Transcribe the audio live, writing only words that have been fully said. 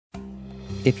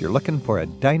If you're looking for a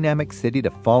dynamic city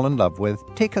to fall in love with,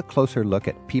 take a closer look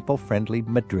at people-friendly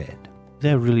Madrid.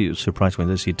 They're really surprised when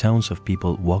they see tons of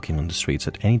people walking on the streets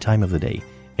at any time of the day,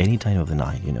 any time of the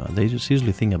night, They just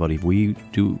seriously think about if we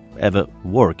do ever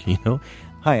work,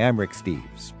 Hi, I'm Rick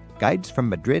Steves. Guides from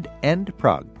Madrid and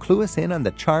Prague clue us in on the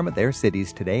charm of their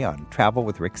cities today on Travel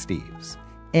with Rick Steves.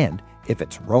 And if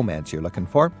it's romance you're looking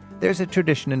for, there's a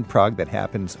tradition in Prague that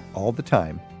happens all the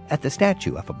time at the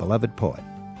statue of a beloved poet.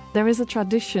 There is a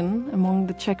tradition among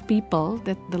the Czech people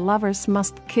that the lovers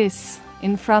must kiss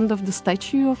in front of the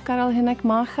statue of Karel Hynek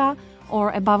Mácha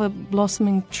or above a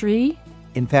blossoming tree.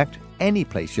 In fact, any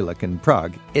place you look in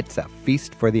Prague, it's a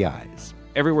feast for the eyes.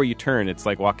 Everywhere you turn, it's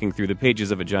like walking through the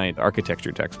pages of a giant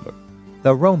architecture textbook.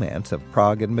 The romance of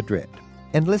Prague and Madrid.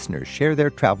 And listeners share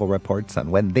their travel reports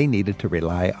on when they needed to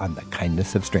rely on the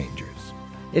kindness of strangers.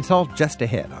 It's all just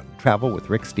ahead on Travel with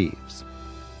Rick Steves.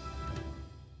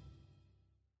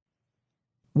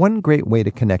 One great way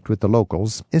to connect with the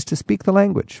locals is to speak the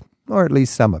language, or at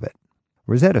least some of it.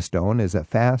 Rosetta Stone is a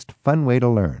fast, fun way to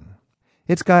learn.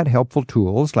 It's got helpful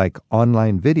tools like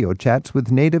online video chats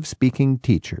with native-speaking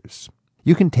teachers.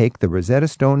 You can take the Rosetta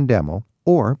Stone demo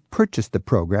or purchase the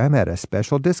program at a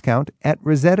special discount at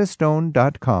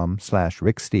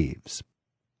rosettastone.com/ricksteves.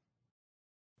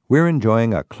 We're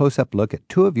enjoying a close-up look at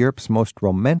two of Europe's most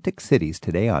romantic cities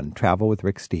today on Travel with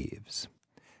Rick Steves.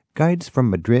 Guides from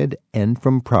Madrid and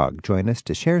from Prague join us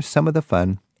to share some of the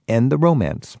fun and the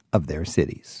romance of their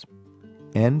cities.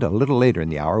 And a little later in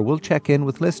the hour, we'll check in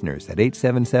with listeners at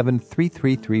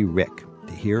 877-333-RICK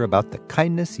to hear about the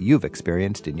kindness you've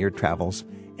experienced in your travels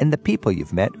and the people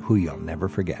you've met who you'll never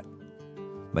forget.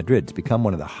 Madrid's become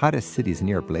one of the hottest cities in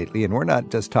Europe lately, and we're not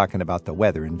just talking about the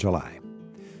weather in July.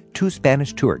 Two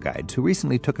Spanish tour guides who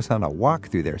recently took us on a walk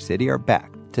through their city are back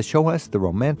to show us the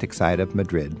romantic side of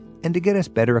Madrid and to get us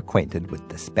better acquainted with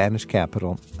the Spanish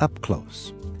capital up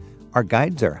close. Our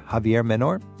guides are Javier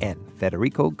Menor and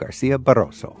Federico Garcia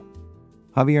Barroso.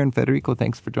 Javier and Federico,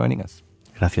 thanks for joining us.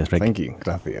 Gracias, Rick. Thank you.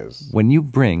 Gracias. When you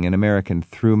bring an American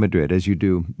through Madrid, as you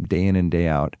do day in and day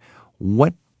out,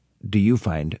 what do you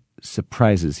find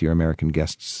surprises your American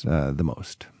guests the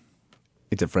most?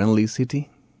 It's a friendly city.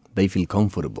 They feel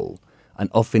comfortable. And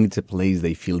often it's a place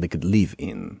they feel they could live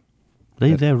in.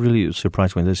 They're really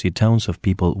surprised when they see tons of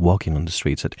people walking on the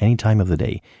streets at any time of the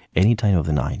day, any time of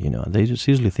the night, They just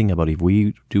seriously think about if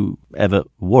we do ever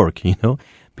work,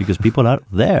 because people are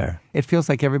there. It feels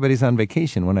like everybody's on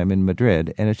vacation when I'm in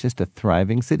Madrid, and it's just a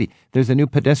thriving city. There's a new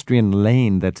pedestrian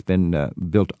lane that's been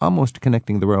built almost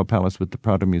connecting the Royal Palace with the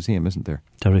Prado Museum, isn't there?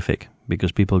 Terrific,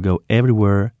 because people go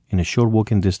everywhere in a short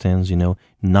walking distance,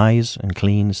 nice and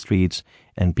clean streets,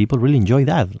 and people really enjoy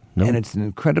that. No? And it's an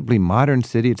incredibly modern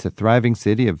city. It's a thriving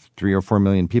city of 3 or 4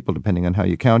 million people, depending on how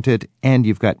you count it, and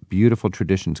you've got beautiful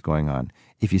traditions going on.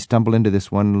 If you stumble into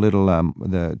this one little,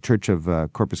 the Church of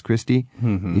Corpus Christi,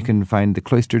 you can find the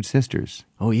Cloistered Sisters.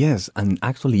 Oh, yes, and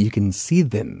actually you can see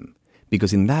them,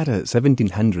 because in that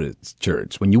 1700s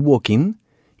church, when you walk in,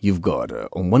 you've got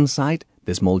on one side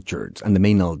the small church and the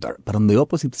main altar, but on the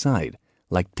opposite side,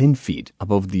 like 10 feet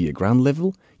above the ground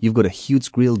level, you've got a huge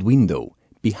grilled window.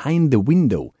 Behind the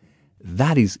window,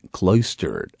 that is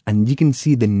cloistered, and you can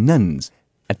see the nuns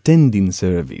attending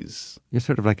service. You're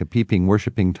sort of like a peeping,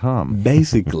 worshipping Tom.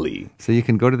 Basically. So you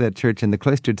can go to that church, and the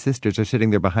Cloistered Sisters are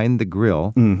sitting there behind the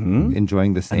grill,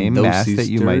 enjoying the same Mass that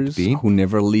you might be. Who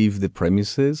never leave the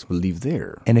premises will live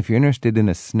there. And if you're interested in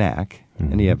a snack,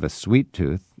 and you have a sweet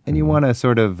tooth, and you want to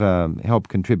sort of help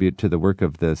contribute to the work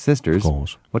of the sisters,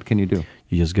 what can you do?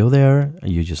 You just go there,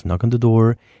 you just knock on the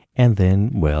door, and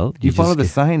then, you follow the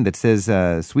sign that says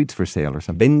sweets for sale or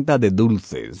something. Venta de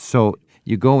dulces. So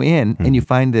you go in and you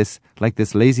find this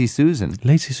Lazy Susan.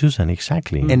 Lazy Susan,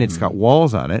 exactly. And it's got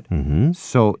walls on it.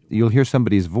 So you'll hear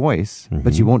somebody's voice,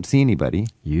 but you won't see anybody.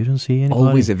 You don't see anybody.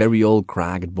 Always a very old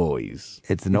cracked voice.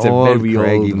 It's an old,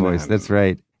 craggy voice. That's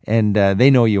right. And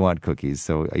they know you want cookies,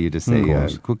 so you just say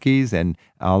cookies, and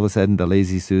all of a sudden the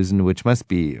Lazy Susan, which must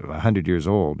be 100 years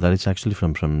old. That is actually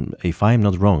from if I'm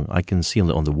not wrong, I can see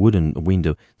on the wooden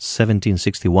window,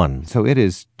 1761. So it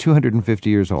is 250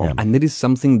 years old. Yeah. And it is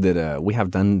something that we have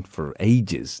done for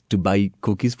ages, to buy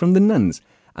cookies from the nuns.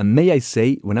 And may I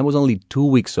say, when I was only 2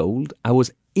 weeks old, I was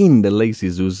in the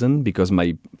Lazy Susan because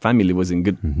my family was in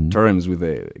good terms with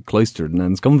the cloistered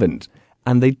nuns convent.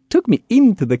 and they took me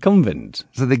into the convent.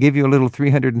 So they gave you a little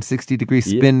 360-degree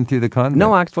spin through the convent?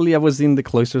 No, actually, I was in the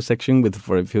cloister section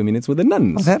for a few minutes with the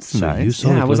nuns. Oh, that's So nice. you saw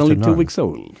Yeah, the I was only cloistered 2 nuns. weeks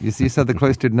old. You saw the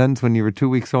cloistered nuns when you were 2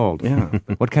 weeks old. Yeah.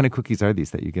 What kind of cookies are these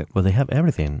that you get? Well, they have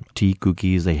everything. Tea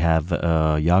cookies, they have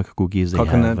yak cookies, they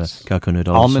Coconuts. have coconut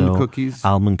also. Almond cookies?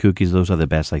 Almond cookies, those are the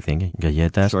best, I think.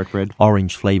 Galletas. Shortbread?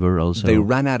 Orange flavor also. They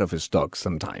ran out of stock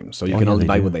sometimes, so you Oh, can yeah, only they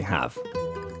buy do. what they have.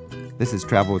 This is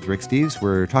Travel with Rick Steves.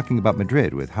 We're talking about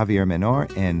Madrid with Javier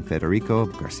Menor and Federico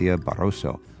Garcia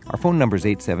Barroso. Our phone number is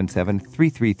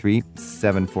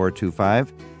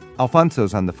 877-333-7425.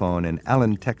 Alfonso's on the phone in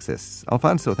Allen, Texas.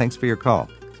 Alfonso, thanks for your call.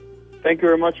 Thank you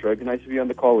very much, Rick. Nice to be on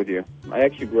the call with you. I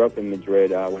actually grew up in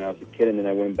Madrid when I was a kid, and then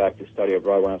I went back to study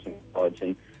abroad when I was in college.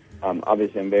 And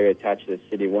obviously, I'm very attached to the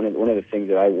city. One of the things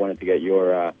that I wanted to get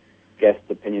your guest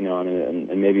opinion on,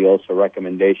 and maybe also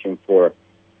recommendation for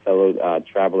fellow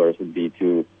travelers, would be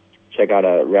to check out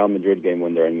a Real Madrid game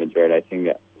when they're in Madrid. I think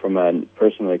that from a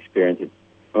personal experience,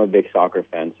 I'm a big soccer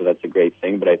fan, so that's a great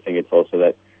thing. But I think it's also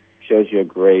that shows you a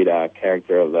great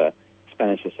character of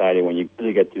Spanish society when you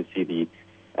really get to see the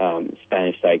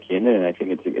Spanish psyche in it, and I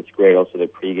think it's great. Also, the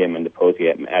pregame and the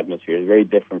postgame atmosphere is very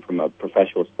different from a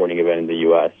professional sporting event in the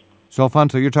U.S. So,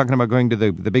 Alfonso, you're talking about going to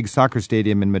the big soccer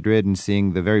stadium in Madrid and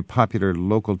seeing the very popular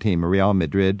local team, Real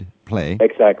Madrid, play.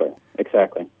 Exactly.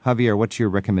 Javier, what's your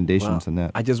recommendations on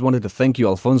that? I just wanted to thank you,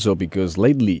 Alfonso, because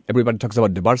lately everybody talks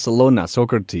about the Barcelona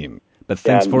soccer team. But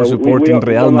thanks for supporting we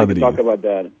Real don't Madrid. Like to talk about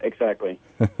that. Exactly.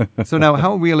 So now,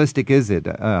 how realistic is it,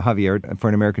 Javier, for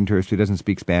an American tourist who doesn't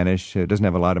speak Spanish, doesn't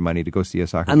have a lot of money to go see a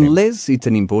soccer game? Unless it's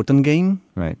an important game,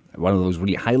 Right. one of those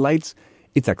really highlights,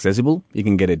 it's accessible. You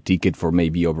can get a ticket for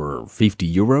maybe over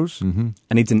 50 euros,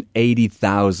 and it's an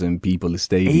 80,000 people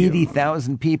stadium.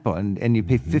 80,000 people, and you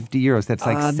pay 50 euros. That's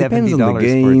like $70 depends on the for a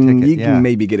game. ticket. You can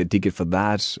maybe get a ticket for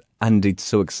that, and it's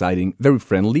so exciting. Very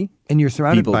friendly. And you're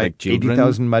surrounded People by like children.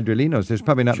 80,000 Madrileños. There's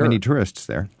probably not Sure. many tourists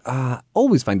there.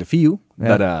 Always find a few,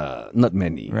 Yeah. but not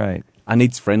many. Right. And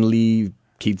it's friendly.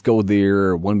 Kids go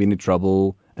there, won't be any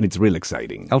trouble, and it's real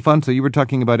exciting. Alfonso, you were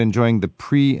talking about enjoying the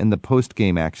pre- and the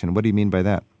post-game action. What do you mean by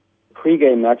that?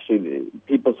 Pre-game, actually,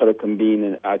 people sort of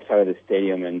convene outside of the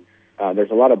stadium, and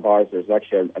there's a lot of bars. There's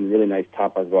actually a really nice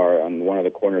tapas bar on one of the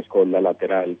corners called La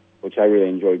Lateral, which I really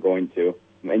enjoy going to.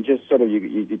 And just sort of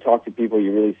you talk to people,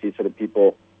 you really see sort of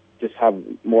people just have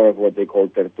more of what they call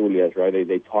tertulias, right?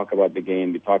 They talk about the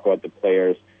game, they talk about the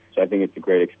players. So I think it's a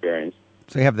great experience.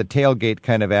 So you have the tailgate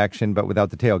kind of action, but without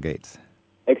the tailgates.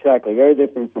 Exactly. Very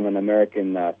different from an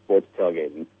American sports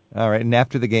tailgating. All right. And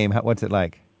after the game, what's it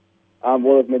like?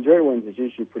 Well, if Madrid wins, it's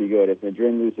usually pretty good. If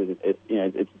Madrid loses,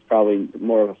 it's probably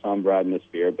more of a somber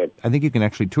atmosphere. But I think you can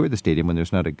actually tour the stadium when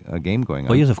there's not a game going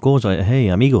on. Oh, yes, of course. Hey,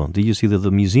 amigo, did you see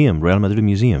the museum, Real Madrid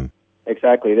Museum?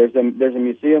 exactly, there's a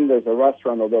museum, there's a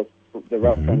restaurant, although the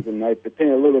restaurants are nice, but a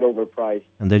little bit overpriced.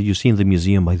 And there you see in the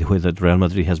museum, by the way, that Real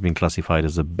Madrid has been classified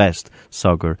as the best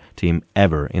soccer team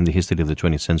ever in the history of the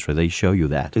 20th century. They show you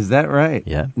that. Is that right?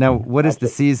 Yeah. Now, what is the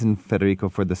season, Federico,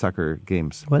 for the soccer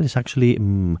games? Well, it's actually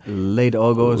Late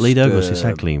August. Late August,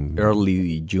 exactly.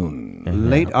 Early June.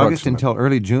 Late August until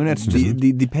early June? It's just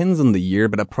Depends on the year,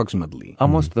 but approximately.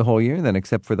 almost the whole year then,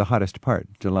 except for the hottest part,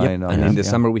 July Yep. and And August. in the yeah.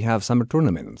 summer, we have summer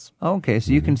tournaments. Okay,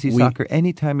 so you can see We- soccer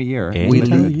any time of year. Any We,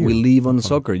 time of li- year. we live on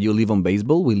soccer. You live on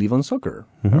baseball. We live on soccer.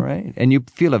 All right. And you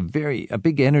feel a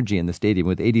big energy in the stadium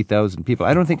with 80,000 people.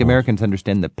 I don't think Americans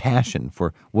understand the passion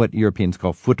for what Europeans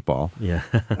call football Yeah.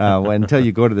 until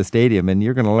you go to the stadium, and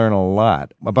you're going to learn a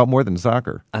lot about more than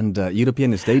soccer. And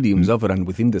European stadiums often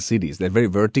within the cities. They're very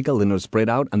vertical. They're not spread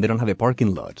out, and they don't have a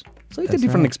parking lot. So it's a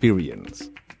different experience.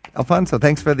 Alfonso,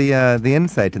 thanks for the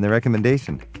insight and the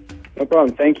recommendation. No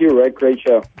problem. Thank you, Rick. Great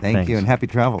show. Thank Thanks. you, and happy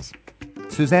travels.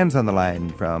 Suzanne's on the line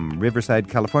from Riverside,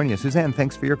 California. Suzanne,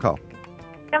 thanks for your call.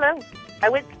 Hello. I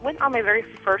went on my very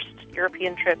first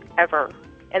European trip ever,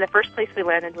 and the first place we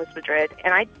landed was Madrid.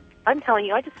 And I'm telling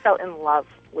you, I just fell in love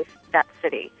with that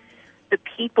city. The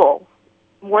people,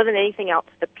 more than anything else,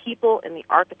 the people and the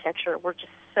architecture were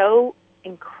just so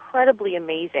incredibly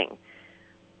amazing.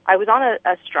 I was on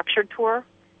a structured tour,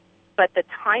 but the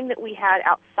time that we had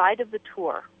outside of the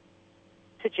tour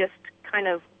to just kind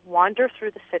of wander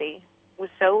through the city was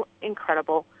so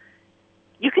incredible.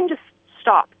 You can just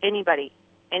stop anybody,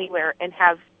 anywhere, and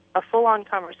have a full-on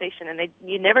conversation, and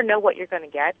you never know what you're going to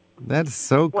get. That's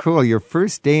so cool. Your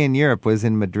first day in Europe was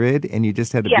in Madrid, and you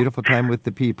just had a Yeah. beautiful time with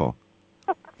the people.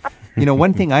 You know,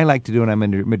 one thing I like to do when I'm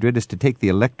in Madrid is to take the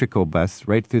electrical bus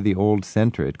right through the old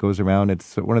center. It goes around.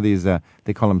 It's one of these,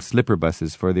 they call them slipper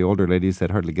buses for the older ladies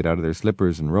that hardly get out of their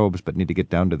slippers and robes but need to get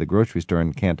down to the grocery store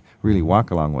and can't really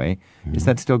walk a long way. Is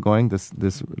that still going, this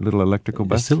little electrical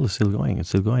bus? It's still going. It's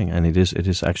still going. And it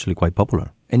is actually quite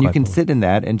popular. And you Quite can popular. sit in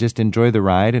that and just enjoy the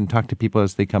ride and talk to people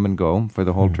as they come and go for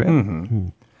the whole trip.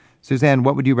 Suzanne,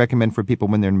 what would you recommend for people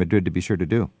when they're in Madrid to be sure to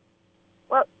do?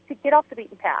 Well, to get off the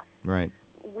beaten path, Right.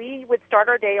 we would start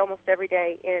our day almost every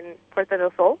day in Puerta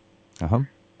del Sol Uh-huh.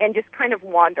 and just kind of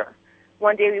wander.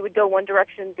 One day we would go one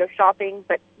direction, go shopping,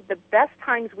 but the best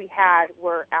times we had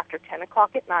were after 10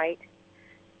 o'clock at night,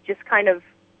 just kind of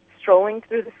strolling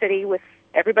through the city with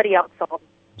everybody else.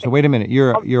 So wait a minute.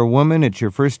 You're a woman. It's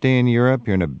your first day in Europe.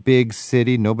 You're in a big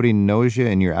city. Nobody knows you,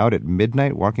 and you're out at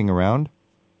midnight walking around?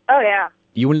 Oh, yeah.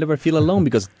 You will never feel alone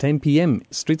because 10 p.m.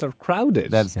 streets are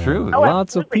crowded. That's true. Oh,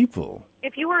 Lots of absolutely. people.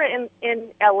 If you were in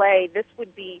L.A., this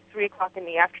would be 3 o'clock in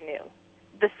the afternoon.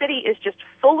 The city is just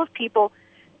full of people.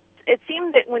 It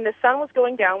seemed that when the sun was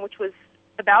going down, which was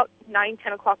about 9,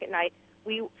 10 o'clock at night,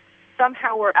 we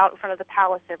somehow were out in front of the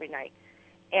palace every night.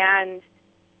 And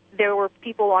there were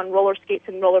people on roller skates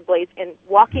and rollerblades and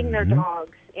walking their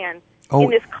dogs. And in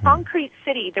this concrete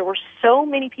city, there were so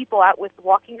many people out with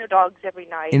walking their dogs every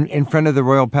night. In front of the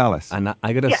Royal Palace. And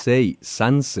I gotta say,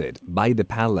 sunset by the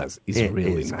palace is It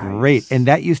really is nice. great. And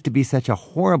that used to be such a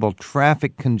horrible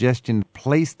traffic congestion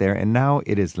place there, and now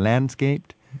it is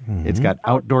landscaped. It's got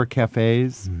outdoor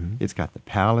cafes. It's got the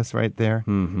palace right there.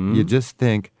 You just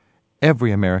think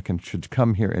every American should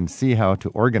come here and see how to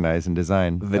organize and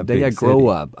design The a day big I grow city.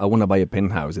 up, I want to buy a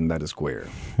penthouse in that square.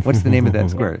 What's the name of that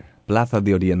square? Plaza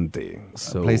de Oriente.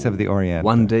 So Place of the Orient.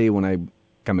 One day when I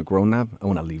become a grown-up, I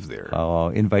want to live there. Oh,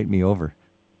 invite me over.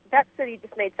 That city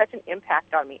just made such an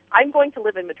impact on me. I'm going to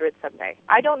live in Madrid someday.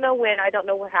 I don't know when, I don't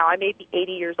know how. I may be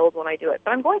 80 years old when I do it,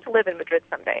 but I'm going to live in Madrid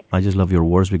someday. I just love your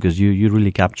words because you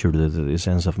really capture the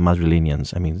sense of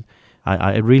Madrilenians. I mean,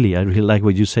 I really like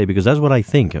what you say because that's what I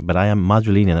think. But I am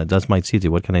Madrilenian. That's my city.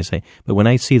 What can I say? But when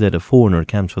I see that a foreigner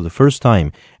comes for the first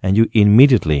time and you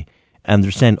immediately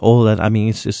understand all that, I mean,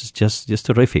 it's just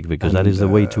terrific because that is the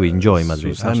way to enjoy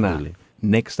Madrid. Susanna, Absolutely.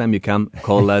 next time you come,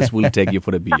 call us. We'll take you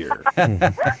for a beer. And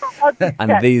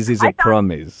this is a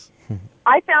promise.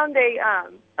 I found a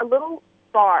little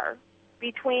bar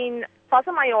between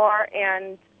Plaza Mayor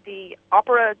and the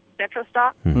Opera Metro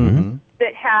stop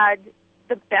that had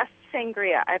the best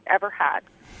sangria I've ever had.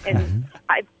 And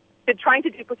I've been trying to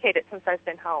duplicate it since I've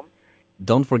been home.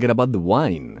 Don't forget about the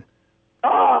wine.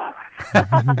 Oh,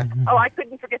 I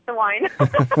couldn't forget the wine.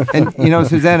 And, you know,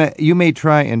 Susanna, you may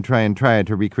try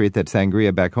to recreate that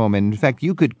sangria back home. And, in fact,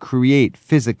 you could create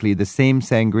physically the same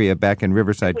sangria back in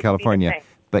Riverside, wouldn't be the California, same.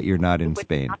 but you're not in would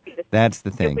Spain. not be the same. That's the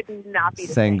It thing. would not be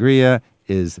the same. Sangria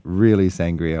is really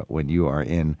sangria when you are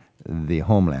in the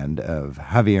homeland of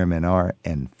Javier Menor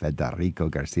and Federico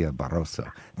Garcia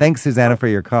Barroso. Thanks, Susanna, for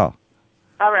your call.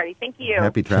 All righty. Thank you.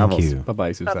 Happy travels. Thank you.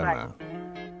 Bye-bye, Susanna.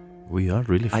 We are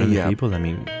really friendly people. I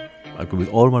mean, with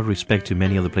all my respect to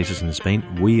many other places in Spain,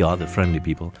 we are the friendly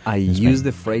people. I in Spain. use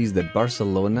the phrase that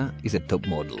Barcelona is a top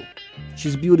model.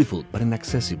 She's beautiful, but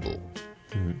inaccessible.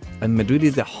 And Madrid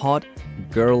is the hot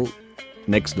girl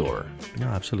next door. No,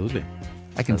 absolutely.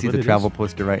 I can That's see what the it travel is.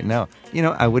 poster right now. You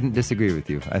know, I wouldn't disagree with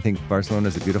you. I think Barcelona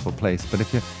is a beautiful place. But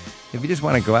if you just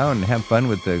want to go out and have fun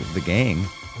with the gang,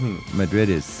 Madrid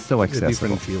is so It's a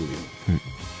accessible. different feeling.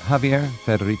 Javier,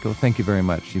 Federico, thank you very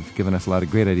much. You've given us a lot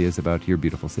of great ideas about your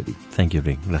beautiful city. Thank you,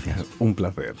 Rick. Gracias. Un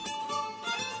placer.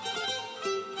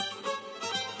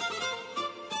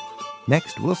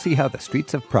 Next, we'll see how the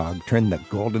streets of Prague turned the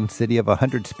golden city of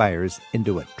 100 spires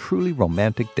into a truly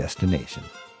romantic destination.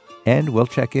 And we'll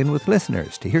check in with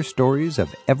listeners to hear stories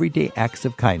of everyday acts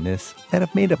of kindness that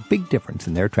have made a big difference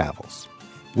in their travels.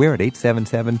 We're at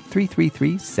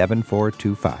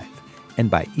 877-333-7425. And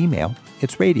by email,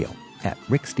 it's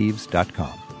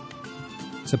radio@ricksteves.com.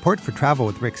 Support for Travel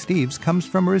with Rick Steves comes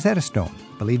from Rosetta Stone,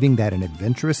 believing that an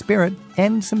adventurous spirit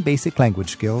and some basic language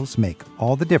skills make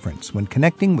all the difference when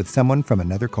connecting with someone from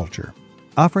another culture.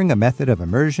 Offering a method of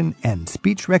immersion and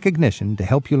speech recognition to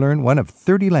help you learn one of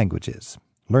 30 languages.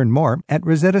 Learn more at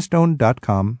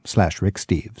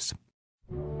rosettastone.com/ricksteves.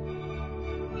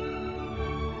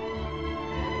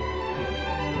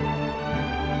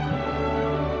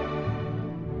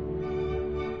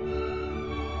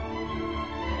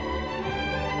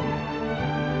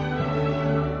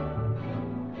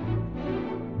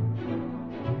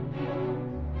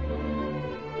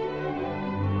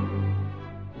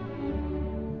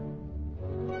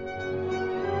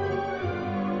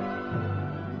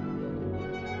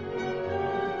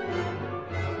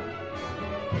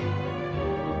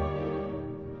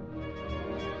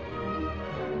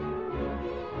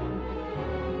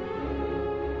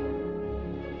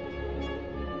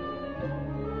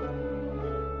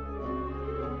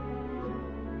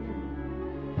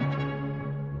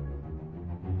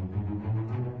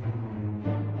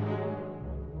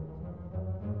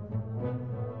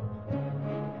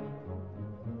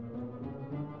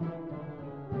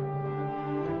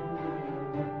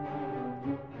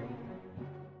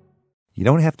 You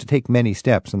don't have to take many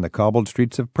steps on the cobbled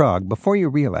streets of Prague before you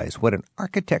realize what an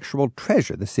architectural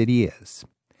treasure the city is.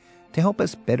 To help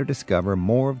us better discover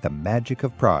more of the magic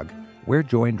of Prague, we're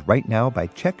joined right now by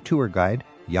Czech tour guide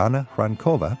Jana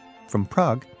Hrankova from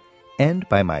Prague and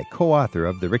by my co-author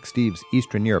of the Rick Steves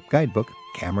Eastern Europe Guidebook,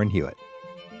 Cameron Hewitt.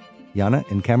 Jana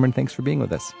and Cameron, thanks for being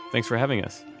with us. Thanks for having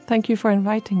us. Thank you for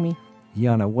inviting me.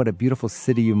 Jana, what a beautiful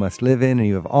city you must live in, and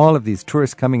you have all of these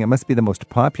tourists coming. It must be the most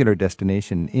popular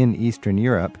destination in Eastern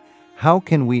Europe. How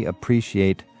can we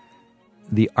appreciate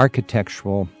the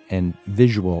architectural and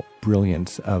visual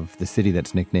brilliance of the city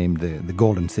that's nicknamed the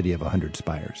Golden City of 100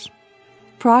 Spires?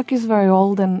 Prague is a very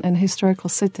old and historical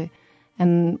city.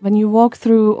 And when you walk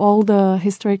through all the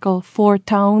historical 4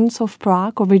 towns of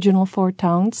Prague, original 4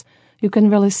 towns, you can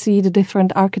really see the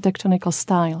different architectonical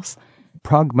styles.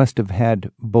 Prague must have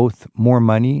had both more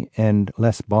money and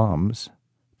less bombs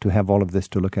to have all of this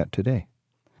to look at today.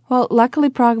 Well, luckily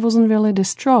Prague wasn't really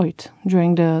destroyed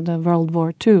during the World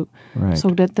War II. Right. So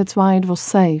that's why it was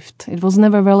saved. It was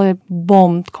never really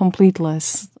bombed completely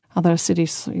as other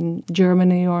cities in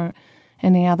Germany or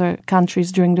any other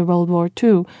countries during the World War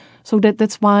II. So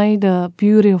that's why the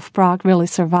beauty of Prague really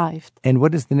survived. And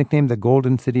what is the nickname, the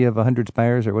Golden City of 100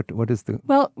 Spires, or what is the...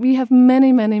 Well, we have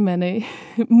many,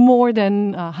 more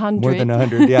than 100. More than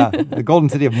 100, yeah. The Golden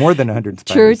City of more than 100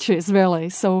 spires. Churches, really.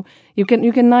 So you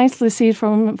can nicely see it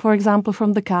from, for example,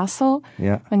 from the castle.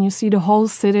 Yeah. And you see the whole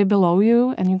city below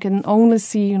you, and you can only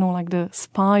see, like the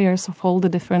spires of all the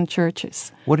different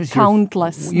churches. What is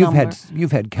countless you've number.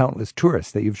 You've had countless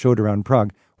tourists that you've showed around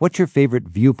Prague. What's your favorite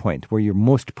viewpoint where you're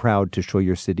most proud to show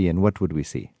your city, and what would we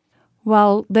see?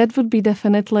 Well, that would be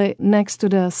definitely next to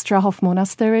the Strahov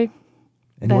Monastery.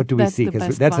 And what do we see?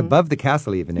 Because that's above the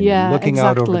castle even, and you're looking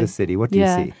out over the city. What do you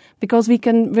see? Because we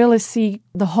can really see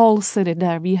the whole city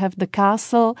there. We have the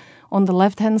castle on the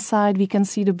left-hand side. We can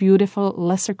see the beautiful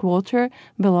Lesser Quarter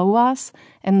below us.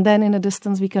 And then in the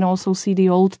distance, we can also see the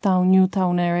Old Town, New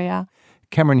Town area.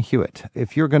 Cameron Hewitt,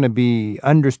 if you're going to be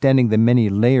understanding the many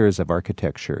layers of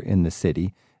architecture in the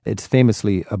city, it's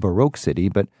famously a Baroque city,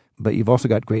 but you've also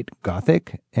got great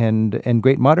Gothic and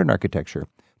great modern architecture.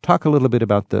 Talk a little bit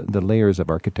about the layers of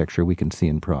architecture we can see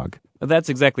in Prague. That's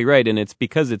exactly right, and it's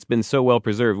because it's been so well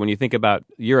preserved. When you think about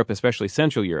Europe, especially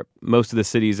Central Europe, most of the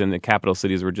cities and the capital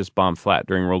cities were just bombed flat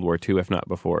during World War II, if not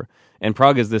before. And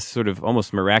Prague is this sort of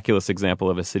almost miraculous example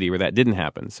of a city where that didn't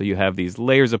happen. So you have these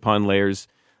layers upon layers.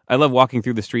 I love walking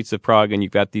through the streets of Prague, and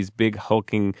you've got these big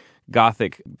hulking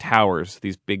Gothic towers,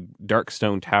 these big dark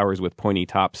stone towers with pointy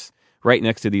tops, right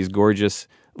next to these gorgeous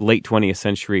late 20th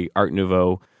century Art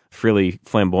Nouveau, frilly,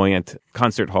 flamboyant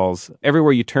concert halls.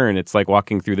 Everywhere you turn, it's like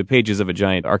walking through the pages of a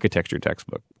giant architecture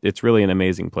textbook. It's really an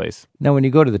amazing place. Now, when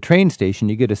you go to the train station,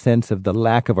 you get a sense of the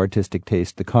lack of artistic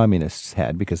taste the communists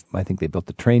had, because I think they built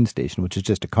the train station, which is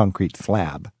just a concrete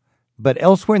slab. But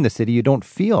elsewhere in the city, you don't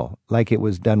feel like it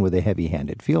was done with a heavy hand.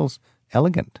 It feels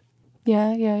elegant.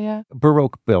 Yeah.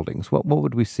 Baroque buildings. What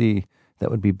would we see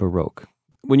that would be Baroque?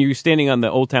 When you're standing on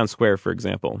the Old Town Square, for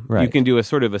example, right, you can do a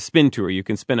sort of a spin tour. You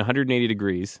can spin 180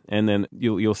 degrees, and then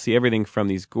you'll see everything from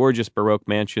these gorgeous Baroque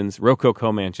mansions,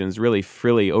 Rococo mansions, really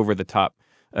frilly, over-the-top,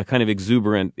 kind of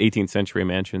exuberant 18th century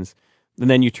mansions. And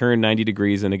then you turn 90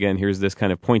 degrees, and again, here's this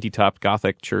kind of pointy-topped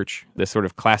Gothic church, this sort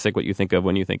of classic, what you think of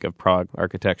when you think of Prague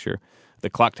architecture. The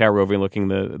clock tower overlooking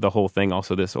the whole thing,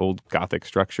 also this old Gothic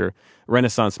structure.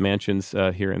 Renaissance mansions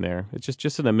here and there. It's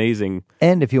just an amazing...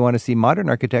 And if you want to see modern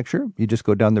architecture, you just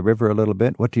go down the river a little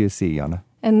bit. What do you see, Jana?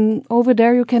 And over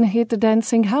there you can hit the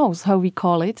dancing house, how we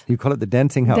call it. You call it the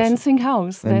dancing house? Dancing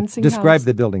house. Describe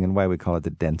the building and why we call it the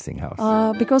dancing house.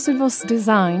 Because it was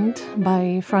designed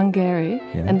by Frank Gehry.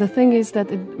 Yeah. And the thing is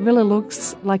that it really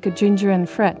looks like a Ginger and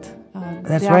Fred.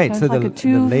 That's right. So like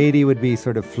the lady would be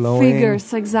sort of flowing.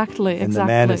 Figures, exactly. And the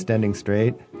man is standing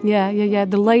straight. Yeah.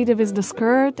 The lady with the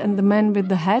skirt and the man with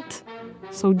the hat.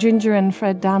 So Ginger and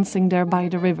Fred dancing there by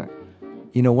the river.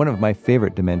 You know, one of my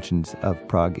favorite dimensions of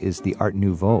Prague is the Art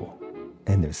Nouveau.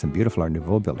 And there's some beautiful Art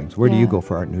Nouveau buildings. Where do you go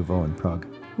for Art Nouveau in Prague?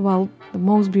 Well, the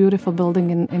most beautiful building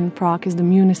in Prague is the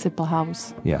Municipal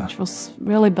House, which was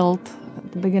really built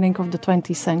at the beginning of the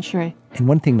 20th century. And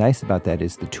one thing nice about that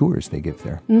is the tours they give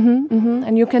there.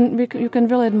 And you can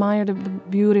really admire the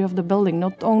beauty of the building,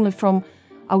 not only from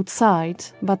outside,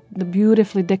 but the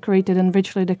beautifully decorated and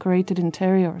richly decorated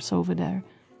interiors over there.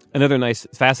 Another nice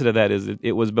facet of that is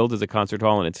it was built as a concert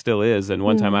hall, and it still is. And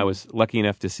one time I was lucky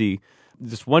enough to see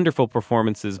just wonderful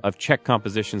performances of Czech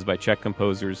compositions by Czech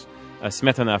composers.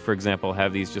 Smetana, for example,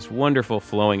 have these just wonderful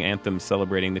flowing anthems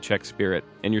celebrating the Czech spirit.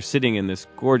 And you're sitting in this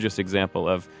gorgeous example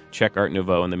of Czech Art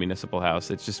Nouveau in the Municipal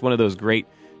House. It's just one of those great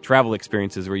travel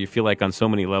experiences where you feel like on so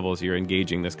many levels you're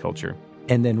engaging this culture.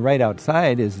 And then right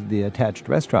outside is the attached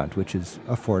restaurant, which is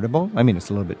affordable. I mean, it's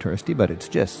a little bit touristy, but it's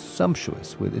just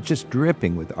sumptuous. It's just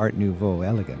dripping with Art Nouveau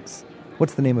elegance.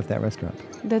 What's the name of that restaurant?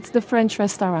 That's the French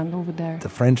restaurant over there. The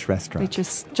French restaurant. Which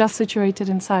is just situated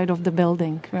inside of the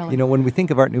building, really. You know, when we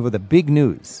think of Art Nouveau, the big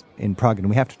news in Prague, and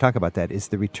we have to talk about that, is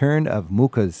the return of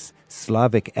Mucha's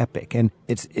Slavic epic. And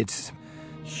it's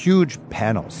huge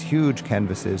panels, huge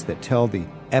canvases that tell the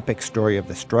epic story of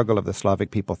the struggle of the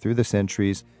Slavic people through the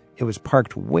centuries. It was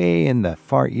parked way in the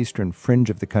far eastern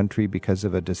fringe of the country because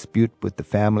of a dispute with the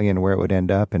family and where it would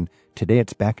end up. And today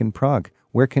it's back in Prague.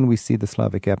 Where can we see the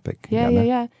Slavic epic?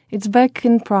 Yeah. It's back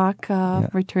in Prague,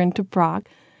 returned to Prague.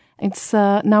 It's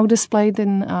now displayed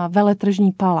in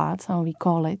Veletržní Palác, how we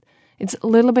call it. It's a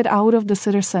little bit out of the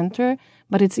city center,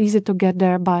 but it's easy to get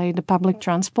there by the public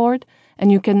transport.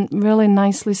 And you can really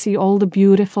nicely see all the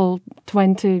beautiful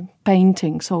 20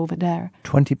 paintings over there.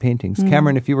 20 paintings.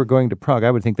 Cameron, if you were going to Prague,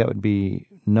 I would think that would be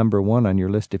number one on your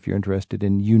list if you're interested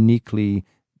in uniquely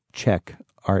Czech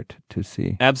art to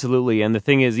see. Absolutely. And the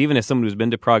thing is, even as someone who's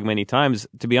been to Prague many times,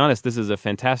 to be honest, this is a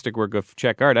fantastic work of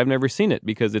Czech art. I've never seen it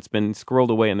because it's been squirreled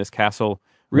away in this castle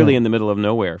really in the middle of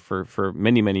nowhere for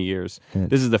many, many years.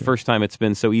 This is the first time it's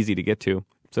been so easy to get to.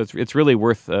 So it's really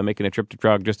worth making a trip to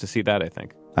Prague just to see that, I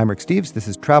think. I'm Rick Steves. This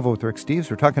is Travel with Rick Steves.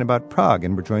 We're talking about Prague,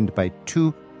 and we're joined by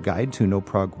two guides who know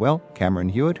Prague well. Cameron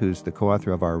Hewitt, who's the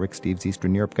co-author of our Rick Steves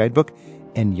Eastern Europe guidebook,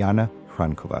 and Jana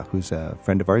Hrankova, who's a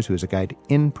friend of ours who is a guide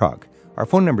in Prague. Our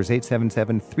phone number is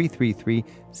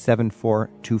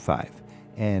 877-333-7425.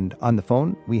 And on the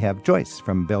phone, we have Joyce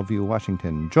from Bellevue,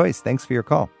 Washington. Joyce, thanks for your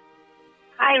call.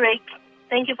 Hi, Rick.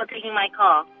 Thank you for taking my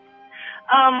call.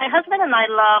 My husband and I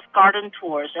love garden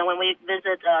tours, and when we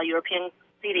visit European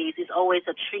cities, it's always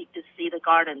a treat to see the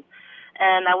garden.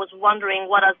 And I was wondering,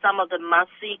 what are some of the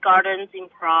must-see gardens in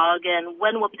Prague, and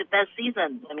when would be the best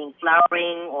season? I mean,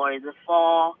 flowering, or is it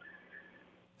fall?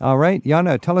 All right.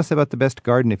 Jana, tell us about the best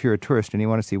garden if you're a tourist and you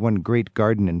want to see one great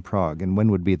garden in Prague, and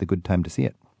when would be the good time to see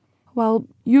it? Well,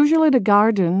 usually the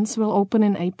gardens will open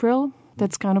in April.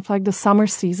 That's kind of like the summer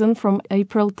season from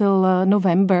April till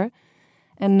November.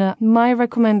 And my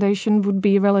recommendation would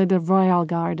be really the Royal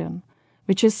Garden,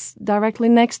 which is directly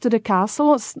next to the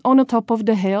castle, on the top of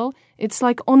the hill. It's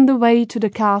like on the way to the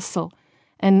castle,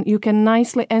 and you can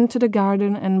nicely enter the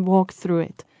garden and walk through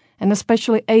it. And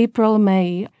especially April,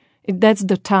 May, that's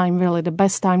the time, really, the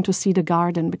best time to see the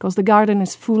garden, because the garden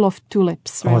is full of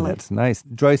tulips, really. Oh, that's nice.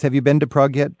 Joyce, have you been to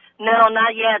Prague yet? No,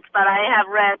 not yet, but I have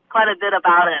read quite a bit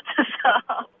about it. So.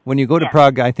 When you go to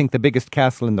Prague, I think the biggest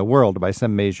castle in the world, by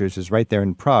some measures, is right there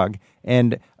in Prague.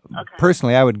 And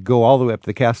personally, I would go all the way up to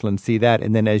the castle and see that.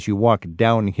 And then as you walk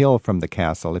downhill from the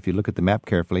castle, if you look at the map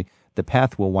carefully, the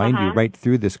path will wind you right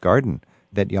through this garden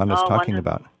that Jana's talking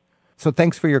about. So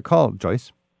thanks for your call,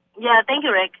 Joyce. Yeah, thank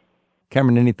you, Rick.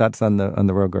 Cameron, any thoughts on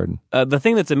the Royal Garden? The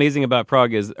thing that's amazing about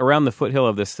Prague is around the foothill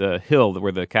of this hill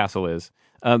where the castle is,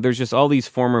 there's just all these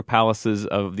former palaces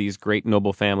of these great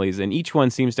noble families, and each one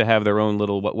seems to have their own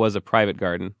little, what was a private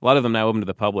garden. A lot of them now open to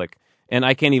the public, and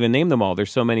I can't even name them all.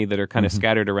 There's so many that are kind of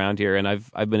scattered around here, and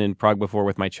I've been in Prague before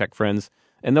with my Czech friends,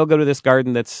 and they'll go to this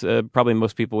garden that's probably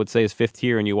most people would say is fifth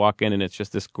tier, and you walk in, and it's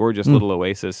just this gorgeous little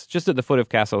oasis just at the foot of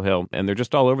Castle Hill, and they're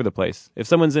just all over the place. If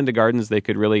someone's into gardens, they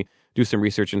could really do some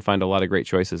research and find a lot of great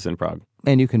choices in Prague.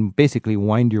 And you can basically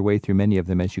wind your way through many of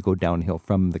them as you go downhill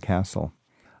from the castle.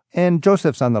 And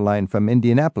Joseph's on the line from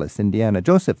Indianapolis, Indiana.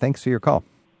 Joseph, thanks for your call.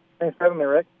 Thanks for having me,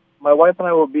 Rick. My wife and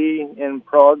I will be in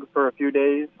Prague for a few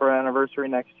days for our anniversary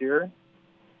next year.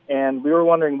 And we were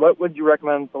wondering, what would you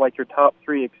recommend for like your top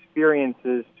 3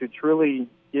 experiences to truly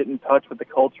get in touch with the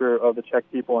culture of the Czech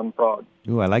people in Prague?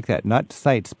 Ooh, I like that. Not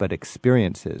sights, but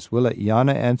experiences. We'll let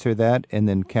Jana answer that, and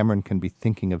then Cameron can be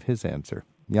thinking of his answer.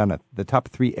 Jana, the top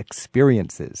 3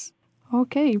 experiences.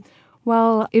 Okay.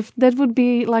 Well, if that would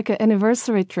be like an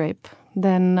anniversary trip,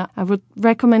 then I would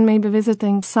recommend maybe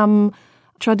visiting some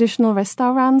traditional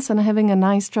restaurants and having a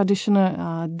nice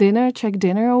traditional dinner, Czech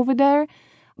dinner over there,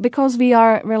 because we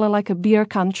are really like a beer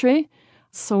country.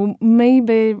 So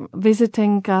maybe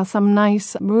visiting some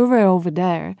nice brewery over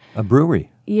there. A brewery?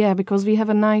 Yeah, because we have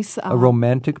a nice... a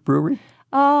romantic brewery?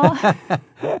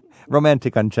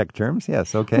 Romantic on Czech terms,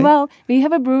 yes, okay. Well, we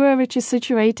have a brewery which is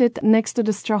situated next to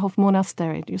the Strahov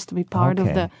Monastery. It used to be part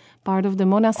of the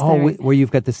monastery. Oh, where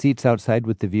you've got the seats outside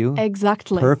with the view?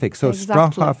 Exactly. Perfect. So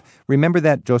Strahov, remember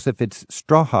that, Joseph, it's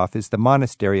Strahov is the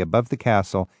monastery above the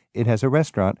castle. It has a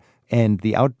restaurant, and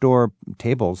the outdoor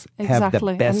tables have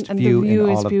the best view in all of Prague. And the view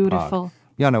is beautiful.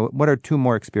 Jana, what are 2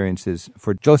 more experiences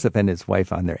for Joseph and his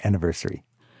wife on their anniversary?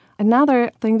 Another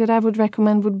thing that I would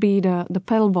recommend would be the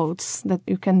pedal boats that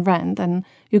you can rent, and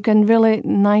you can really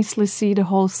nicely see the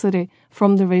whole city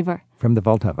from the river. From the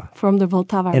Vltava. From the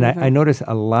Vltava and river. I notice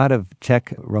a lot of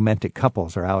Czech romantic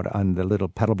couples are out on the little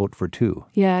pedal boat for two.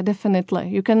 Yeah, definitely.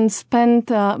 You can spend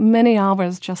many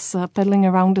hours just pedaling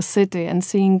around the city and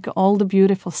seeing all the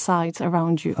beautiful sights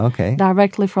around you. Okay.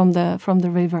 Directly from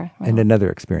the river. And another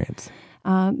experience.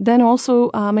 Then also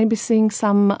maybe seeing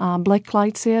some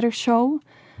blacklight theater show.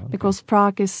 Okay. Because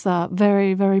Prague is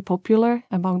very, very popular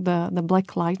about the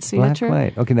blacklight theater.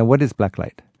 Blacklight. Okay, now what is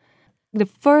blacklight? The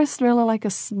first really like a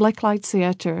blacklight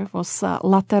theater was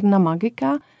Laterna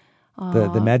Magica.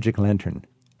 The magic lantern.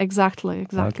 Exactly.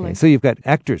 Okay. So you've got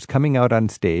actors coming out on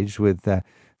stage with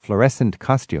fluorescent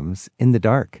costumes in the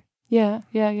dark. Yeah.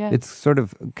 It's sort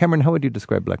of, Cameron, how would you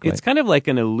describe blacklight? It's kind of like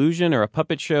an illusion or a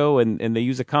puppet show, and they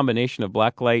use a combination of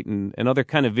blacklight and other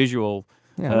kind of visual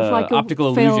like optical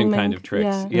illusion kind of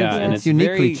tricks. And it's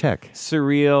uniquely very Czech.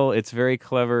 Surreal. It's very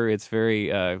clever. It's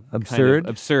very absurd. Kind of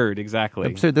absurd, exactly.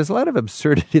 Absurd. There's a lot of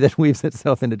absurdity that weaves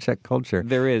itself into Czech culture.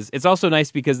 There is. It's also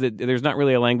nice because there's not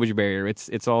really a language barrier.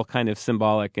 It's all kind of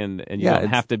symbolic, and you don't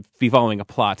have to be following a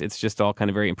plot. It's just all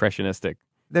kind of very impressionistic.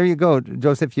 There you go,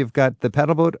 Joseph. You've got the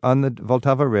paddle boat on the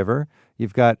Vltava River.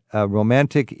 You've got a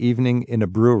romantic evening in a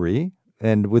brewery,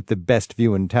 and with the best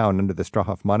view in town under the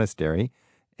Strahov Monastery.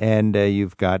 And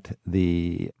you've got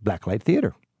the Blacklight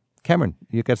Theater. Cameron,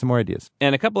 you've got some more ideas.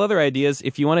 And a couple other ideas.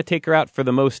 If you want to take her out for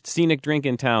the most scenic drink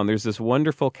in town, there's this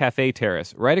wonderful cafe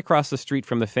terrace right across the street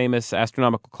from the famous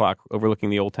astronomical clock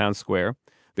overlooking the Old Town Square.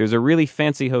 There's a really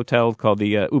fancy hotel called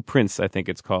the U Prince, I think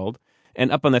it's called.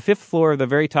 And up on the 5th floor, the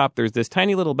very top, there's this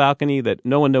tiny little balcony that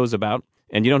no one knows about,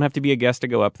 and you don't have to be a guest to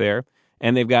go up there.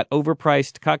 And they've got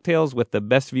overpriced cocktails with the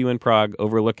best view in Prague,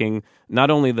 overlooking not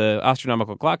only the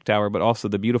astronomical clock tower, but also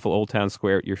the beautiful Old Town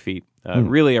Square at your feet.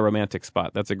 Really a romantic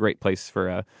spot. That's a great place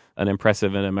for an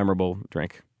impressive and a memorable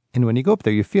drink. And when you go up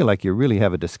there, you feel like you really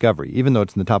have a discovery. Even though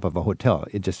it's in the top of a hotel,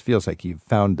 it just feels like you've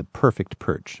found the perfect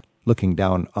perch, looking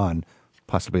down on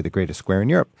possibly the greatest square in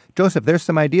Europe. Joseph, there's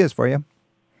some ideas for you.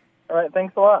 All right,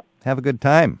 thanks a lot. Have a good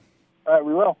time. All right,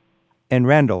 we will. And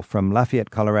Randall from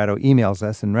Lafayette, Colorado, emails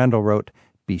us, and Randall wrote,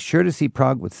 "Be sure to see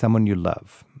Prague with someone you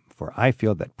love, for I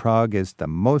feel that Prague is the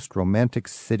most romantic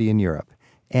city in Europe,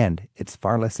 and it's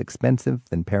far less expensive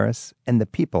than Paris, and the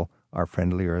people are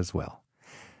friendlier as well."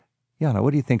 Jana,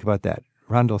 what do you think about that?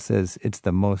 Randall says it's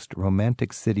the most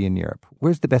romantic city in Europe.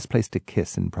 Where's the best place to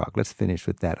kiss in Prague? Let's finish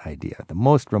with that idea, the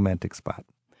most romantic spot.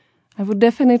 I would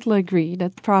definitely agree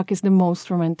that Prague is the most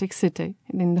romantic city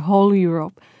in the whole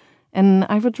Europe. And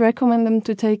I would recommend them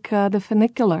to take the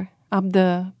funicular up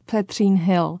the Petřín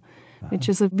Hill, which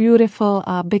is a beautiful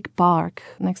big park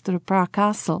next to the Prague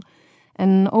Castle.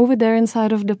 And over there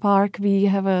inside of the park, we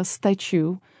have a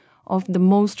statue of the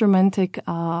most romantic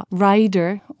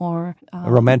writer or...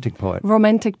 a romantic poet.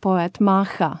 Romantic poet,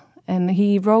 Mácha. And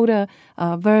he wrote a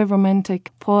very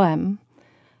romantic poem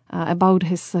about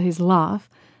his love.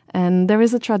 And there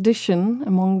is a tradition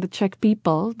among the Czech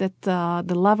people that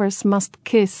the lovers must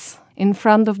kiss in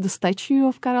front of the statue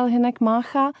of Karel Hynek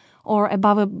Mácha or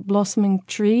above a blossoming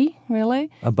tree, really,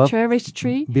 cherished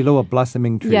tree. Below a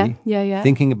blossoming tree. Yeah.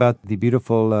 Thinking about the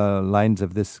beautiful lines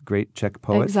of this great Czech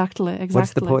poet. Exactly.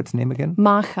 What's the poet's name again?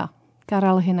 Mácha.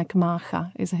 Karel Hynek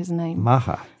Mácha is his name.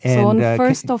 Mácha. So on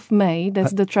 1st of May,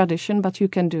 that's the tradition, but you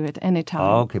can do it anytime.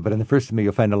 Oh, okay, but on the 1st of May,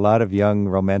 you'll find a lot of young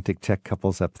romantic Czech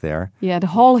couples up there. Yeah, the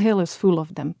whole hill is full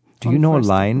of them. Do you know a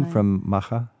line from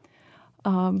Mácha?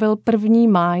 Byl první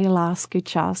máj lásky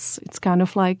čas. It's kind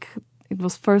of like, it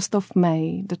was 1st of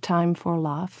May, the time for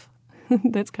love.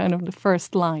 That's kind of the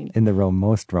first line. In the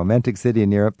most romantic city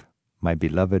in Europe, my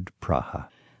beloved Praha.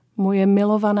 Moje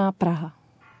milovaná Praha.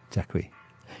 Děkuji.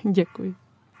 Děkuji.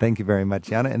 Thank you very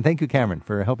much, Jana. And thank you, Cameron,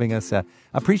 for helping us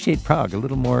appreciate Prague a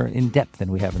little more in depth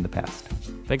than we have in the past.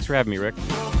 Thanks for having me, Rick.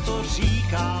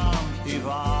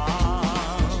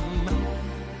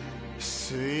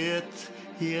 Svět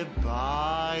je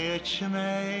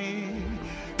báječnej.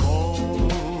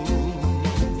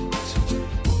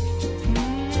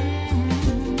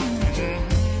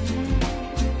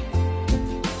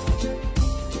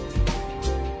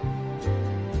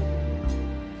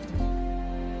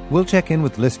 We'll check in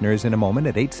with listeners in a moment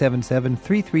at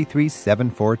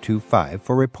 877-333-7425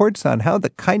 for reports on how the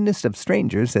kindness of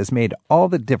strangers has made all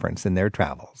the difference in their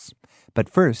travels. But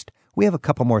first, we have a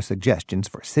couple more suggestions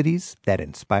for cities that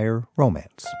inspire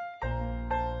romance.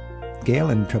 Gail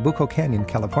in Trabuco Canyon,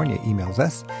 California emails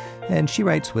us, and she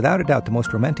writes, "Without a doubt, the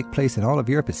most romantic place in all of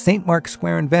Europe is St. Mark's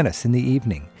Square in Venice in the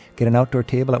evening. Get an outdoor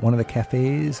table at one of the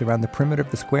cafes around the perimeter of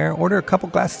the square, order a couple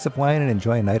glasses of wine, and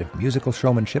enjoy a night of musical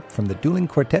showmanship from the dueling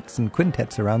quartets and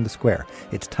quintets around the square.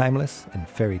 It's timeless and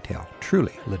fairy tale.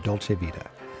 Truly, La Dolce Vita.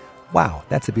 Wow,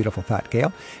 that's a beautiful thought,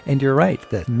 Gail. And you're right,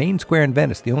 the main square in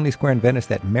Venice, the only square in Venice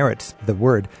that merits the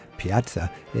word piazza,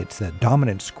 it's a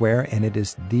dominant square, and it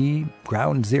is the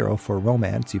ground zero for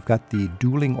romance. You've got the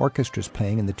dueling orchestras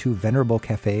playing in the two venerable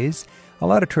cafes. A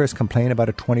lot of tourists complain about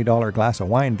a $20 glass of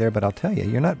wine there, but I'll tell you,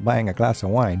 you're not buying a glass of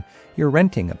wine. You're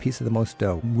renting a piece of the most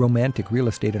romantic real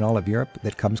estate in all of Europe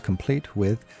that comes complete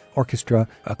with orchestra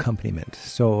accompaniment.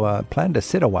 So plan to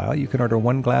sit a while. You can order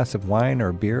one glass of wine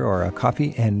or beer or a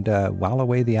coffee and while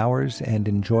away the hours and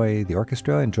enjoy the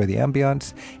orchestra, enjoy the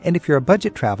ambiance. And if you're a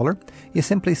budget traveler, you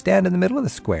simply stand in the middle of the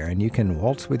square and you can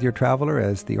waltz with your traveler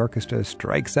as the orchestra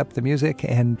strikes up the music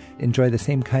and enjoy the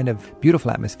same kind of beautiful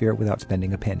atmosphere without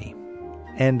spending a penny.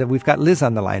 And we've got Liz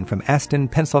on the line from Aston,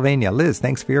 Pennsylvania. Liz,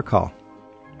 thanks for your call.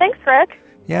 Thanks, Rick.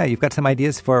 Yeah, you've got some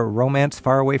ideas for romance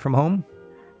far away from home?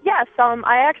 Yes,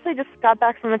 I actually just got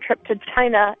back from a trip to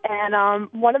China, and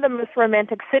one of the most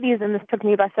romantic cities, and this took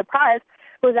me by surprise,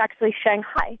 was actually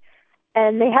Shanghai.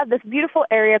 And they have this beautiful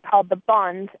area called the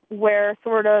Bund, where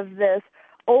sort of this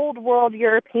old world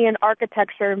European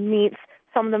architecture meets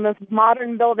some of the most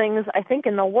modern buildings, I think,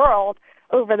 in the world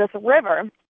over this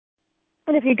river.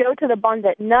 And if you go to the Bund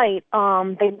at night,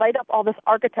 they light up all this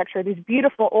architecture, these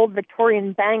beautiful old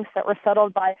Victorian banks that were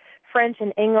settled by French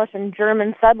and English and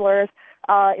German settlers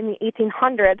in the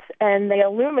 1800s, and they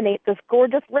illuminate this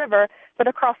gorgeous river. But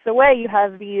across the way, you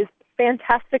have these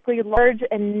fantastically large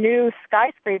and new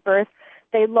skyscrapers.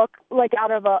 They look like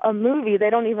out of a movie. They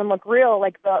don't even look real,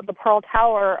 like the Pearl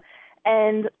Tower.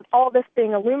 And all this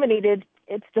being illuminated,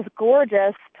 it's just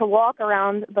gorgeous to walk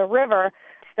around the river.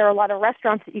 There are a lot of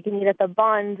restaurants that you can eat at the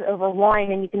Bund over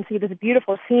wine, and you can see this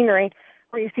beautiful scenery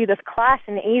where you see this clash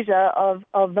in Asia of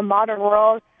the modern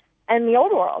world and the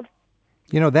old world.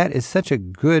 You know, that is such a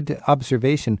good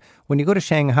observation. When you go to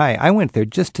Shanghai, I went there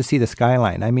just to see the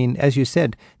skyline. I mean, as you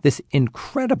said, this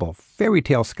incredible fairy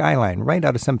tale skyline right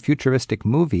out of some futuristic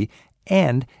movie,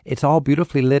 and it's all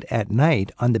beautifully lit at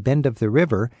night on the bend of the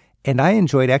river. And I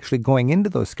enjoyed actually going into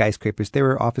those skyscrapers. They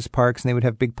were office parks, and they would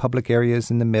have big public areas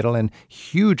in the middle and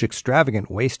huge, extravagant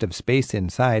waste of space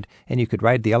inside. And you could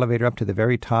ride the elevator up to the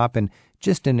very top, and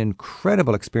just an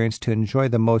incredible experience to enjoy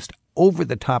the most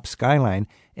over-the-top skyline.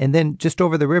 And then just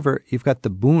over the river, you've got the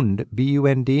Bund,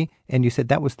 B-U-N-D, and you said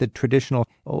that was the traditional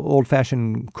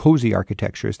old-fashioned cozy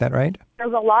architecture. Is that right?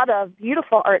 There's a lot of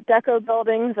beautiful Art Deco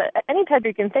buildings, any type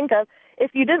you can think of.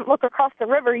 If you didn't look across the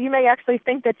river, you may actually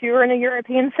think that you were in a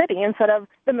European city instead of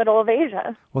the middle of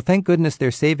Asia. Well, thank goodness they're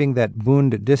saving that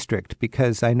Bund district,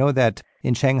 because I know that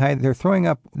in Shanghai, they're throwing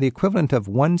up the equivalent of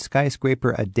one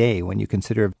skyscraper a day when you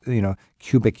consider,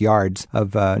 cubic yards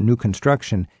of new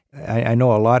construction. I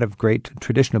know a lot of great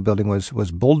traditional building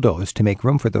was bulldozed to make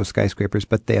room for those skyscrapers,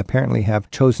 but they apparently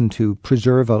have chosen to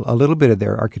preserve a little bit of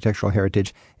their architectural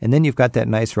heritage. And then you've got that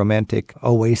nice romantic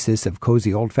oasis of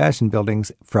cozy old-fashioned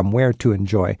buildings from where to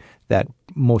enjoy that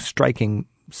most striking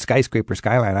skyscraper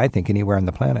skyline, I think, anywhere on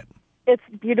the planet. It's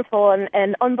beautiful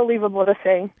and unbelievable to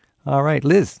see. All right,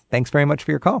 Liz, thanks very much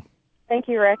for your call. Thank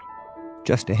you, Rick.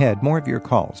 Just ahead, more of your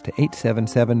calls to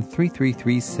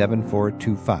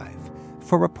 877-333-7425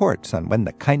 for reports on when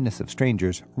the kindness of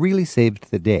strangers really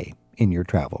saved the day in your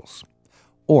travels.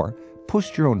 Or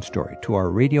post your own story to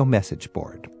our radio message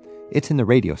board. It's in the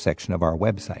radio section of our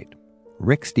website,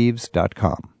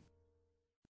 ricksteves.com.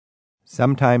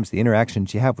 Sometimes the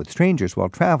interactions you have with strangers while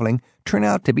traveling turn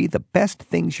out to be the best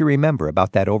things you remember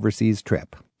about that overseas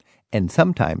trip. And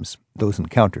sometimes those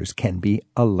encounters can be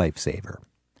a lifesaver.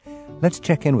 Let's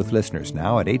check in with listeners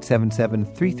now at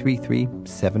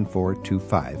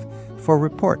 877-333-7425 for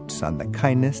reports on the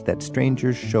kindness that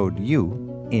strangers showed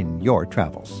you in your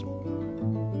travels.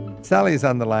 Sally's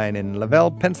on the line in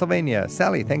Lavelle, Pennsylvania.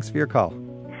 Sally, thanks for your call.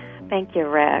 Thank you,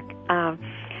 Rick.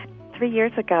 3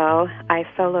 years ago, I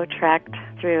solo trekked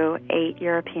through 8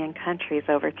 European countries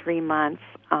over 3 months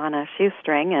on a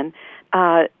shoestring. And,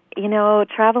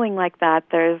 traveling like that,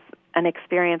 there's an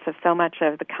experience of so much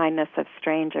of the kindness of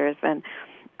strangers. And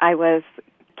I was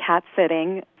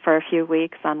cat-sitting for a few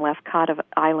weeks on Lefkada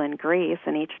Island, Greece,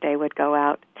 and each day would go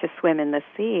out to swim in the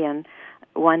sea. And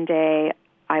one day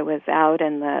I was out,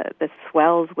 and the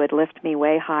swells would lift me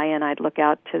way high, and I'd look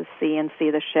out to the sea and see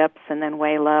the ships, and then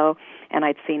way low, and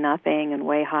I'd see nothing, and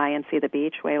way high and see the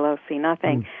beach, way low, see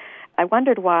nothing. I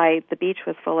wondered why the beach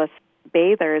was full of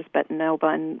bathers, but no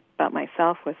one but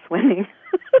myself was swimming.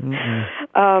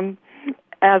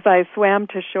 As I swam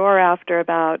to shore after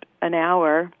about an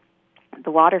hour,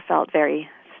 the water felt very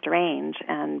strange.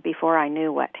 And before I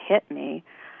knew what hit me,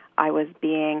 I was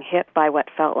being hit by what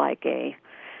felt like a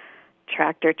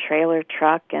tractor-trailer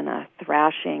truck and a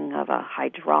thrashing of a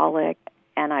hydraulic.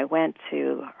 And I went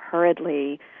to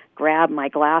hurriedly grab my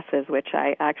glasses, which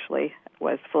I actually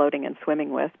was floating and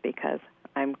swimming with because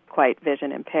I'm quite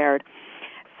vision impaired.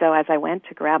 So as I went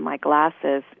to grab my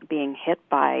glasses, being hit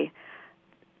by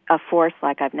a force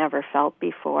like I've never felt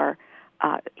before,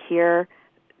 here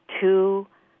 2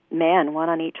 men, one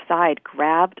on each side,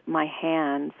 grabbed my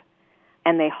hands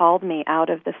and they hauled me out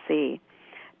of the sea,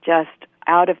 just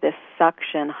out of this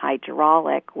suction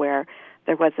hydraulic where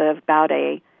there was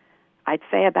I'd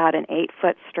say about an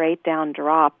 8-foot straight down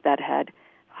drop that had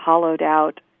hollowed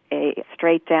out a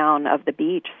straight down of the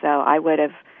beach. So I would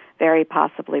have very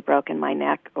possibly broken my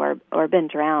neck or been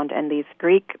drowned. And these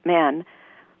Greek men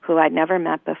who I'd never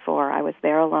met before, I was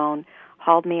there alone,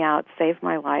 hauled me out, saved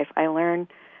my life. I learned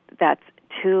that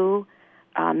 2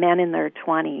 men in their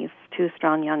 20s, 2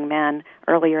 strong young men,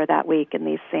 earlier that week in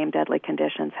these same deadly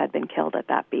conditions had been killed at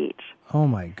that beach. Oh,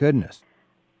 my goodness.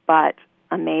 But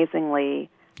amazingly,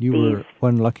 you were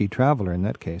one lucky traveler in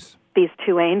that case. These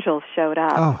 2 angels showed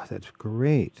up. Oh, that's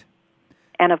great.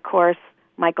 And, of course,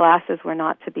 my glasses were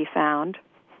not to be found.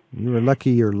 You were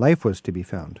lucky your life was to be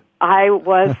found. I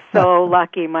was so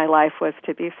lucky my life was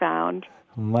to be found.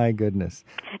 My goodness.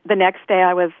 The next day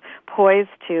I was poised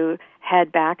to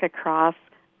head back across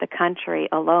the country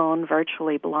alone,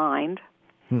 virtually blind,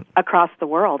 across the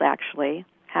world, actually,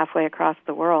 halfway across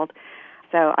the world.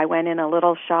 So I went in a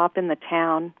little shop in the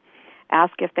town,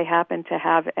 asked if they happened to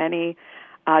have any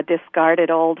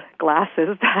discarded old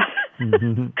glasses that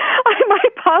I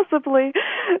might possibly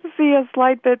see a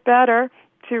slight bit better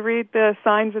to read the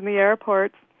signs in the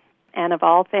airports. And of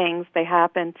all things, they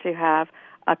happened to have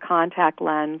a contact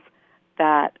lens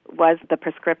that was the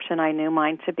prescription I knew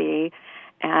mine to be.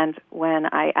 And when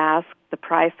I asked the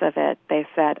price of it, they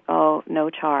said, "Oh, no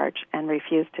charge," and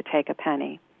refused to take a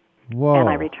penny. Whoa. And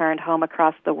I returned home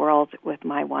across the world with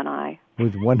my one eye.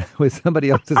 With somebody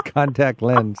else's contact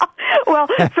lens. Well,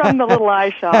 from the little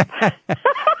eye shop.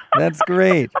 That's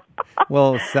great.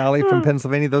 Well, Sally from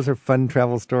Pennsylvania, those are fun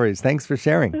travel stories. Thanks for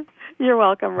sharing. You're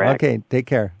welcome, Rick. Okay, take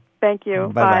care. Thank you.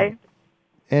 Bye-bye. Bye.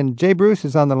 And Jay Bruce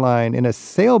is on the line in a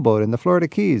sailboat in the Florida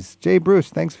Keys. Jay Bruce,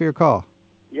 thanks for your call.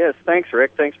 Yes, thanks,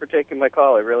 Rick. Thanks for taking my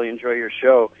call. I really enjoy your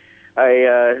show.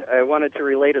 I wanted to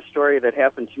relate a story that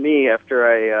happened to me after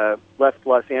I left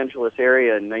Los Angeles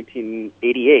area in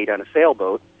 1988 on a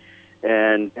sailboat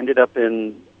and ended up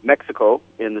in Mexico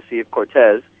in the Sea of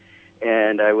Cortez.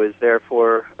 And I was there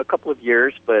for a couple of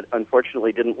years, but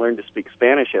unfortunately didn't learn to speak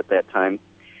Spanish at that time.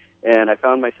 And I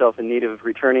found myself in need of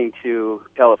returning to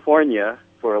California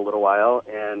for a little while,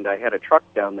 and I had a truck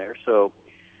down there. So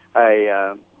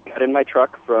I got in my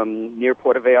truck from near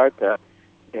Puerto Vallarta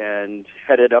and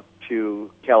headed up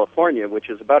to California, which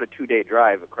is about a 2-day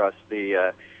drive across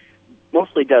the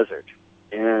mostly desert.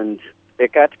 And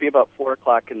it got to be about 4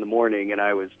 o'clock in the morning, and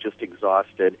I was just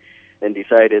exhausted and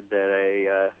decided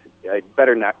that I'd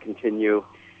better not continue.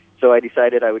 So I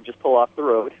decided I would just pull off the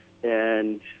road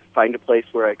and find a place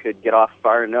where I could get off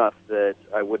far enough that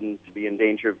I wouldn't be in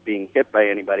danger of being hit by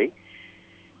anybody.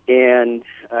 And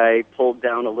I pulled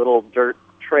down a little dirt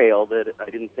trail that I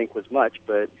didn't think was much,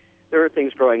 but there were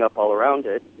things growing up all around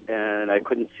it, and I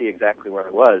couldn't see exactly where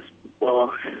I was.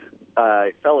 Well,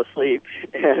 I fell asleep,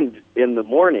 and in the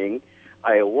morning,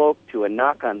 I awoke to a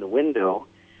knock on the window,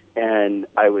 and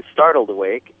I was startled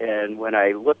awake, and when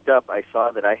I looked up, I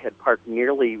saw that I had parked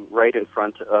nearly right in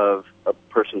front of a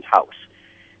person's house.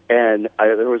 And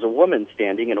there was a woman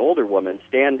standing, an older woman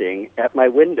standing at my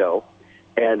window,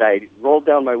 and I rolled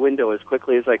down my window as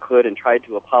quickly as I could and tried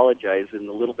to apologize in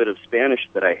the little bit of Spanish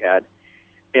that I had.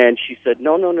 And she said,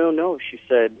 no. She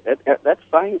said, that's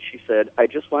fine. She said, I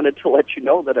just wanted to let you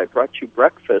know that I brought you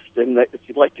breakfast, and that if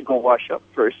you'd like to go wash up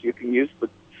first, you can use the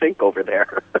sink over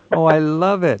there. Oh, I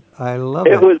love it. I love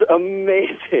it. It was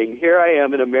amazing. Here I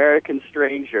am, an American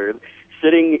stranger,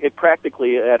 sitting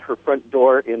practically at her front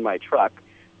door in my truck,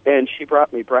 and she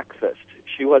brought me breakfast.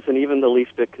 She wasn't even the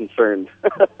least bit concerned.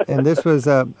 And this was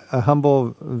a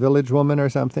humble village woman or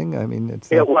something? I mean,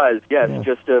 it was, yes, yeah.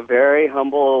 Just a very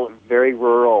humble, very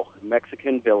rural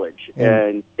Mexican village.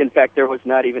 And in fact, there was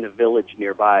not even a village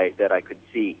nearby that I could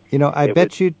see. You know, I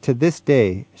bet you to this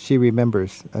day she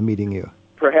remembers meeting you.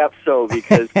 Perhaps so,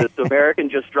 because this American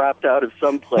just dropped out of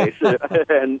someplace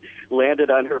and landed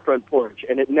on her front porch,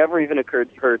 and it never even occurred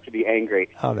to her to be angry.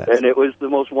 Oh, and it was the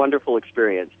most wonderful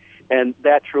experience. And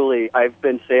that truly, I've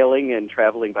been sailing and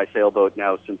traveling by sailboat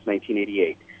now since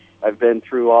 1988. I've been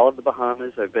through all of the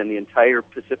Bahamas. I've been the entire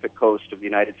Pacific coast of the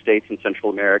United States and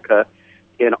Central America.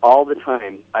 in all the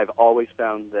time, I've always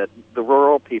found that the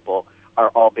rural people are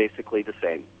all basically the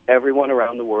same. Everyone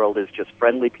around the world is just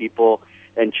friendly people,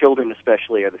 and children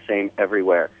especially are the same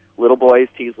everywhere. Little boys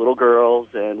tease little girls,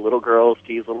 and little girls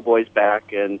tease little boys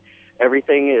back, and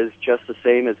everything is just the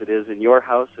same as it is in your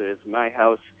house, it is my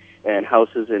house, and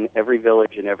houses in every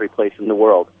village and every place in the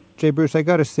world. Jay Bruce, I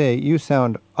got to say, you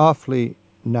sound awfully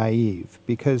naive,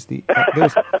 because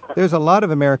there's a lot of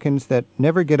Americans that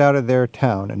never get out of their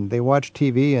town, and they watch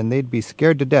TV, and they'd be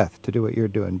scared to death to do what you're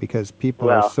doing, because people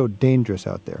are so dangerous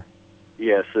out there.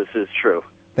 Yes, this is true.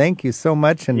 Thank you so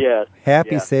much, and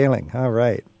happy sailing. All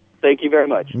right. Thank you very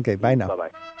much. Okay, bye now. Bye-bye.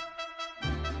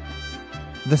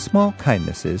 The small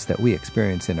kindnesses that we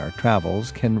experience in our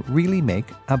travels can really make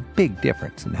a big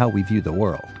difference in how we view the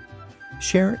world.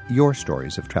 Share your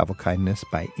stories of travel kindness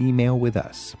by email with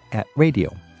us at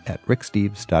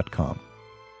radio@ricksteves.com.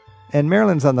 And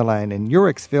Marilyn's on the line in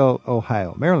Uricksville,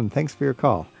 Ohio. Marilyn, thanks for your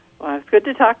call. Well, it's good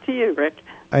to talk to you, Rick.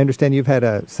 I understand you've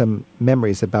had some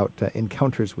memories about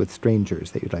encounters with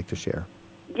strangers that you'd like to share.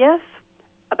 Yes.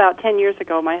 About 10 years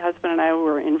ago, my husband and I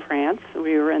were in France.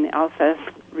 We were in the Alsace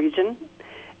region,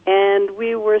 and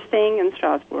we were staying in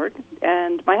Strasbourg.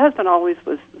 And my husband always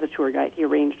was the tour guide. He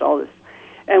arranged all this.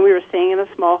 And we were staying in a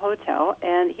small hotel,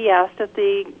 and he asked at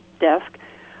the desk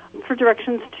for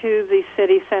directions to the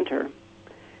city center.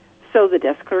 So the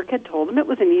desk clerk had told him it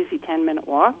was an easy 10-minute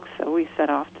walk, so we set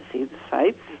off to see the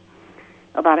sights.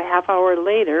 About a half hour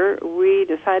later, we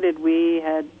decided we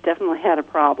had definitely had a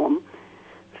problem.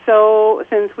 So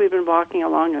since we've been walking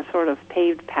along a sort of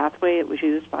paved pathway, it was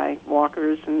used by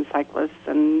walkers and cyclists,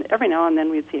 and every now and then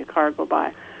we'd see a car go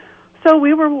by. So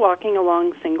we were walking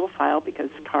along single file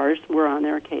because cars were on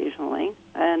there occasionally,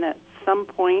 and at some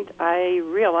point I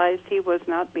realized he was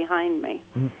not behind me,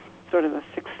 sort of a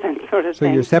sixth sense sort of thing.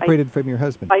 So you're separated from your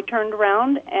husband. I turned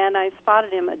around and I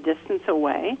spotted him a distance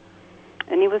away,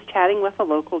 and he was chatting with a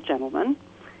local gentleman.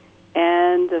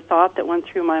 And the thought that went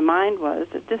through my mind was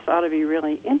that this ought to be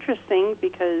really interesting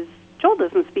because Joel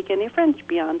doesn't speak any French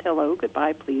beyond hello,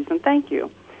 goodbye, please, and thank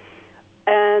you.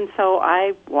 And so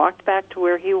I walked back to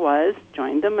where he was,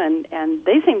 joined them, and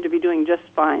they seemed to be doing just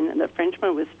fine. And the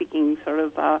Frenchman was speaking sort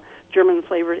of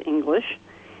German-flavored English.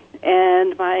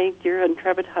 And my dear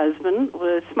intrepid husband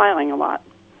was smiling a lot.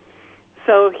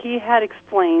 So he had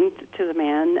explained to the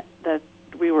man that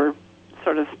we were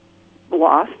sort of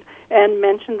lost, and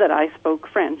mentioned that I spoke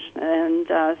French. And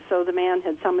so the man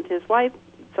had summoned his wife.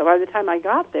 So by the time I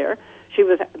got there, she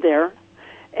was there.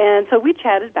 And so we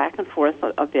chatted back and forth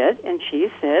a bit, and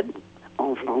she said,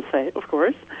 en français, of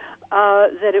course,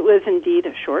 that it was indeed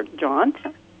a short jaunt.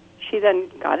 She then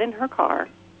got in her car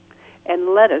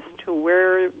and led us to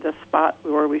where the spot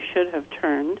where we should have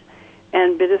turned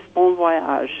and bid us bon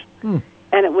voyage.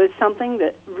 And it was something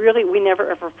that really we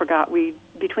never ever forgot.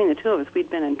 Between the two of us, we'd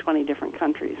been in 20 different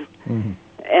countries.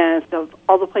 And so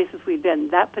all the places we'd been,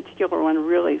 that particular one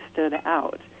really stood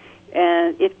out.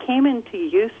 And it came into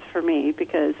use for me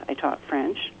because I taught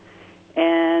French.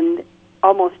 And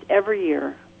almost every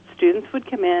year, students would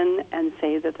come in and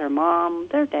say that their mom,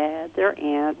 their dad, their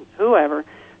aunt, whoever,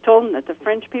 told them that the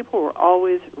French people were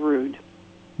always rude.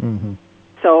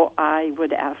 So I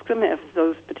would ask them if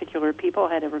those particular people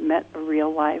had ever met a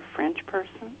real live French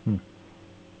person.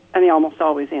 And they almost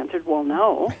always answered, well,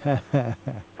 no.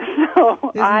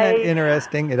 Isn't that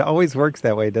interesting? It always works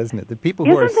that way, doesn't it? The people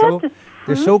who are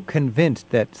they're so convinced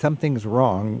that something's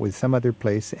wrong with some other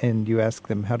place, and you ask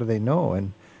them, how do they know?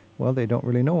 And, well, they don't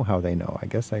really know how they know. I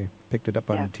guess I picked it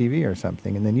up on TV or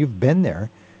something. And then you've been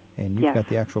there, and you've got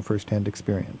the actual first-hand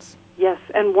experience. Yes,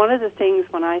 and one of the things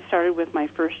when I started with my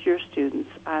first-year students,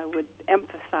 I would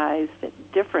emphasize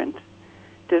that different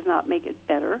does not make it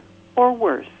better or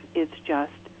worse. It's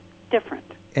just different.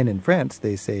 And in France,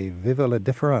 they say vive la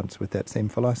différence with that same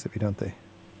philosophy, don't they?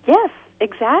 Yes,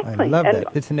 exactly. I love that.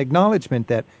 It's an acknowledgement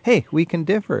that, hey, we can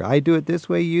differ. I do it this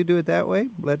way, you do it that way.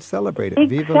 Let's celebrate it.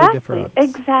 Vive la différence.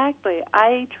 Exactly.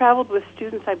 I traveled with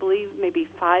students, I believe, maybe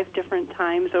 5 different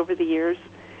times over the years.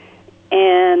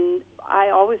 And I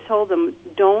always told them,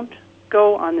 don't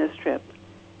go on this trip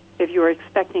if you're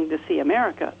expecting to see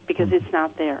America, because it's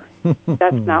not there.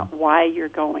 That's not why you're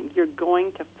going. You're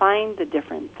going to find the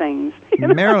different things.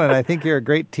 Marilyn, I think you're a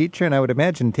great teacher, and I would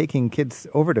imagine taking kids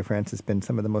over to France has been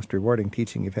some of the most rewarding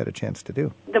teaching you've had a chance to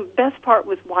do. The best part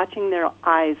was watching their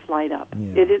eyes light up.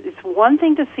 Yeah. It's one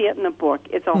thing to see it in a book.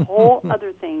 It's a whole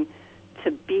other thing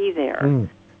to be there.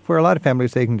 For a lot of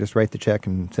families, they can just write the check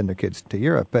and send their kids to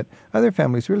Europe, but other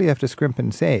families really have to scrimp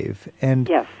and save. And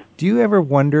do you ever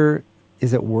wonder,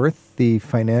 is it worth the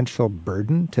financial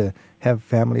burden to have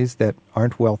families that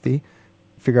aren't wealthy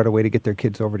figure out a way to get their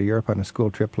kids over to Europe on a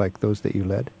school trip like those that you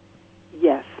led?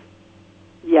 Yes.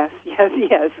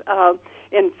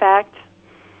 In fact,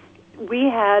 we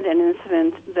had an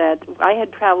incident that I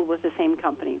had traveled with the same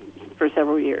company for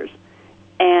several years,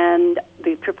 and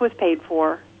the trip was paid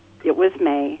for. It was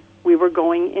May. We were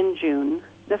going in June.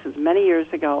 This is many years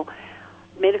ago.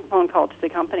 Made a phone call to the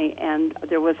company, and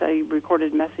there was a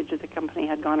recorded message that the company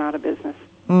had gone out of business.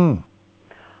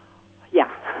 Yeah.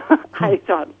 I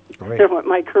thought, there went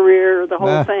my career, the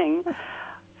whole thing.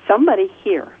 Somebody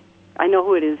here, I know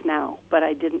who it is now, but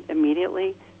I didn't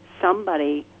immediately.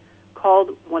 Somebody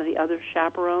called one of the other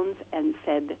chaperones and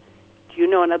said, do you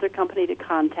know another company to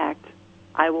contact?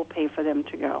 I will pay for them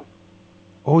to go.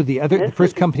 Oh, the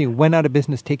first company went out of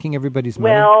business taking everybody's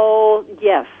money? Well,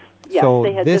 yes. Yes, so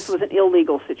this was an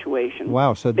illegal situation.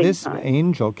 Wow, so this time.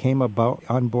 angel came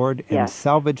on board and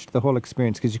salvaged the whole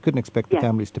experience because you couldn't expect the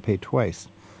families to pay twice.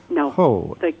 No.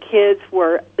 Oh. The kids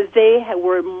were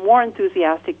more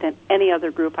enthusiastic than any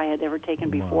other group I had ever taken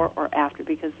before or after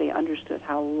because they understood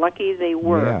how lucky they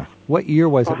were. Yeah. What year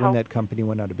was it when that company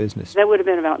went out of business? That would have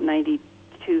been about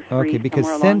 92, 3. Okay, because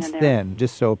since then,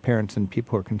 just so parents and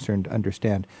people who are concerned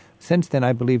understand, since then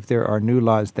I believe there are new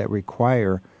laws that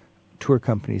require tour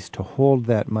companies to hold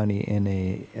that money in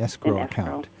a escrow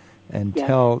account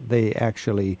until they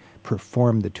actually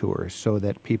perform the tours so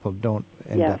that people don't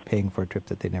end up paying for a trip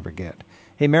that they never get.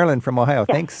 Hey, Marilyn from Ohio,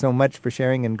 thanks so much for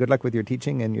sharing and good luck with your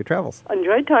teaching and your travels.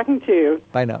 Enjoyed talking to you.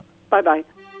 Bye now. Bye-bye.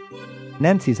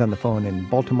 Nancy's on the phone in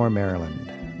Baltimore, Maryland.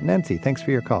 Nancy, thanks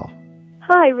for your call.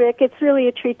 Hi, Rick. It's really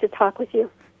a treat to talk with you.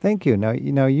 Thank you. Now,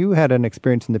 you had an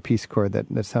experience in the Peace Corps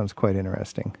that sounds quite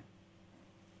interesting.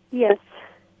 Yes.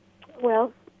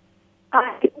 Well,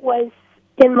 I was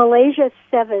in Malaysia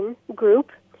 7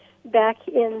 group back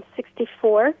in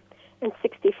 64 and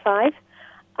 65.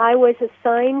 I was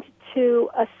assigned to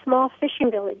a small fishing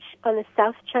village on the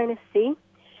South China Sea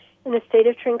in the state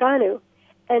of Terengganu,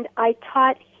 and I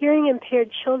taught hearing-impaired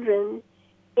children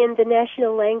in the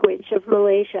national language of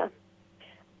Malaysia,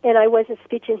 and I was a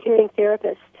speech and hearing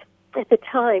therapist at the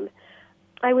time.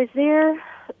 I was there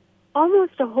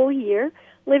almost a whole year,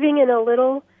 living in a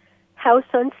little house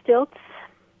on stilts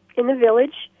in the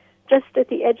village, just at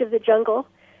the edge of the jungle.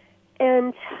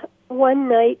 And one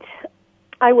night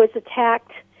I was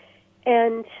attacked,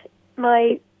 and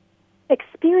my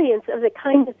experience of the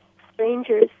kind of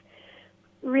strangers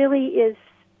really is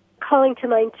calling to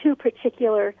mind 2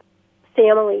 particular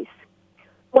families.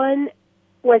 One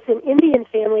was an Indian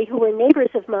family who were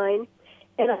neighbors of mine,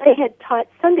 and I had taught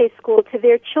Sunday school to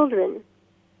their children.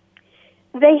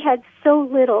 They had so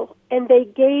little, and they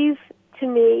gave to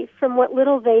me from what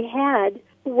little they had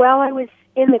while I was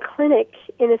in the clinic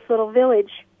in this little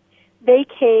village. They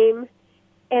came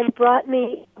and brought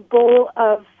me a bowl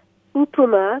of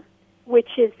upuma, which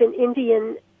is an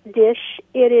Indian dish.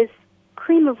 It is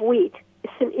cream of wheat,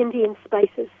 some Indian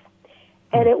spices.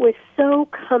 And it was so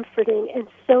comforting and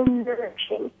so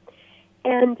nourishing.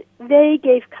 And they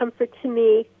gave comfort to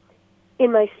me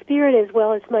in my spirit as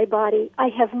well as my body. I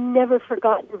have never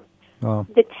forgotten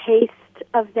the taste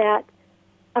of that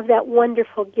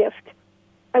wonderful gift.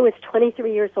 I was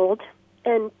 23 years old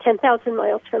and 10,000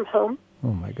 miles from home.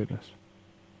 Oh, my goodness.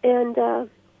 And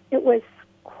it was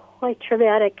quite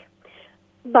traumatic.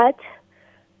 But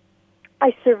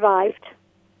I survived.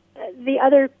 The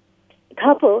other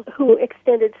couple who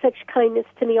extended such kindness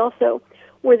to me also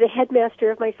were the headmaster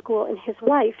of my school and his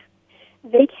wife.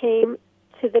 They came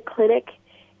to the clinic,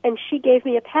 and she gave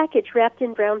me a package wrapped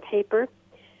in brown paper,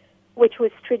 which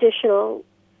was traditional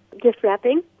gift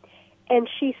wrapping. And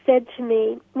she said to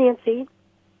me, Nancy,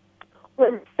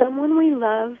 when someone we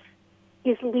love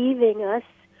is leaving us,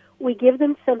 we give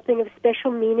them something of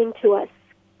special meaning to us.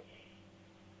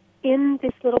 In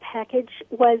this little package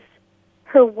was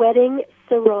her wedding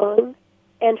sarong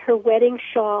and her wedding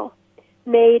shawl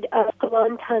made of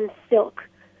Kelantan silk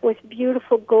with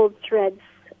beautiful gold threads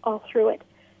all through it.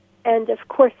 And, of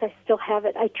course, I still have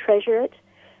it. I treasure it.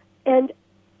 And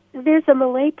there's a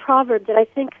Malay proverb that I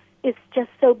think is just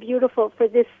so beautiful for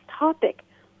this topic.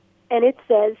 And it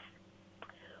says,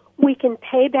 we can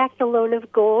pay back the loan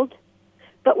of gold,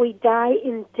 but we die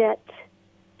in debt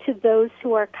to those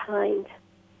who are kind.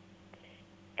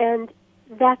 And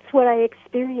that's what I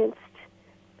experienced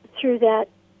through that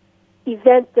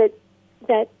event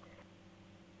that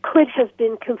could have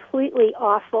been completely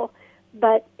awful,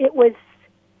 but it was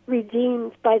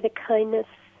redeemed by the kindness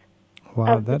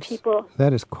of the people.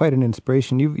 That is quite an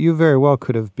inspiration. You very well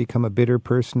could have become a bitter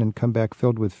person and come back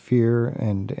filled with fear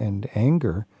and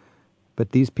anger,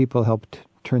 but these people helped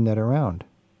turn that around.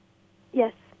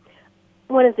 Yes.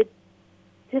 One of the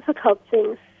difficult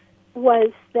things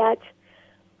was that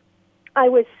I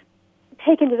was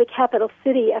taken to the capital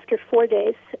city after 4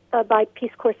 days by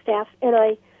Peace Corps staff, and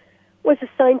I was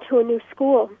assigned to a new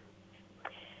school.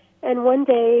 And one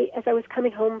day, as I was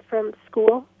coming home from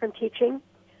school, from teaching,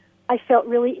 I felt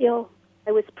really ill.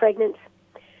 I was pregnant.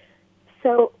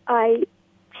 So I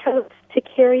chose to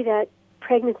carry that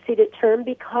pregnancy to term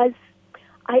because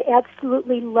I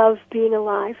absolutely love being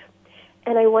alive,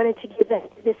 and I wanted to give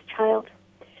that to this child.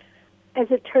 As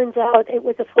it turns out, it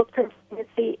was a full-term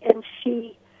pregnancy, and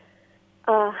she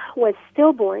was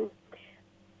stillborn.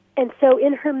 And so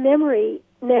in her memory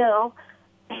now,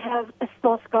 I have a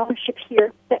small scholarship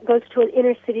here that goes to an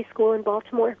inner-city school in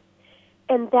Baltimore.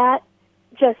 And that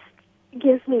just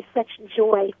gives me such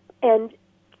joy. And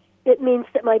it means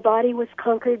that my body was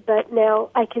conquered, but now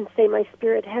I can say my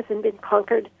spirit hasn't been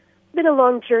conquered. It's been a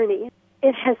long journey.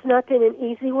 It has not been an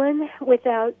easy one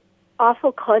without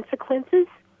awful consequences.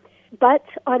 But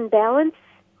on balance,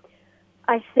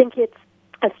 I think it's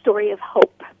a story of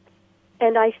hope.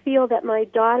 And I feel that my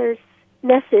daughter's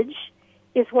message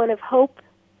is one of hope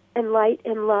and light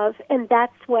and love, and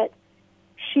that's what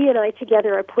she and I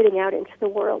together are putting out into the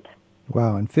world.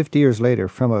 Wow, and 50 years later,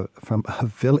 from a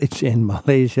village in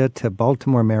Malaysia to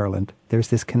Baltimore, Maryland, there's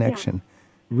this connection.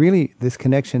 Yeah. Really, this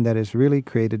connection that is really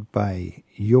created by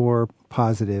your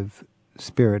positive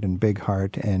spirit and big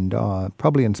heart, and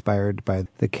probably inspired by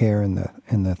the care and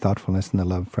the thoughtfulness and the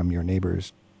love from your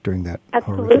neighbors during that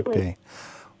horrific day.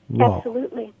 Wow.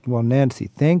 Absolutely. Well, Nancy,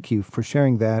 thank you for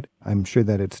sharing that. I'm sure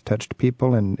that it's touched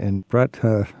people and brought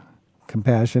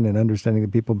compassion and understanding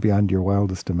of people beyond your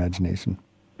wildest imagination.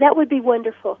 That would be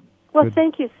wonderful. Well, Good.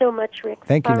 Thank you so much, Rick.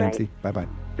 Thank you, All Nancy. right. Bye-bye.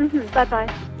 Mm-hmm. Bye-bye.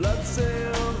 Blood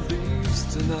sail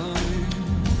leaves tonight,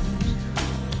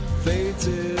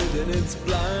 fated in its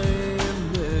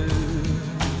blindness.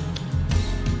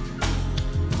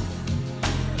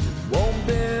 Won't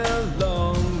be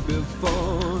long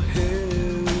before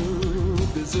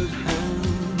help is at hand.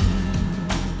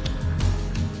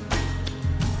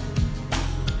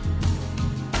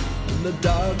 And the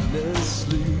darkness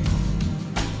sleeps,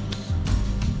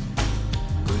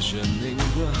 cushioning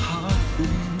the heartbeat.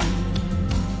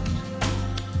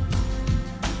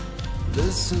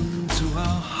 Listen to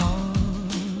our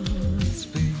hearts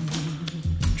beat.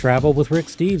 Travel with Rick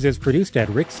Steves is produced at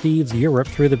Rick Steves Europe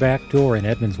Through the Back Door in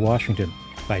Edmonds, Washington,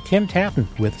 by Tim Tatton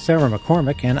with Sarah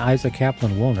McCormick and Isaac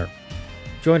Kaplan-Woolner.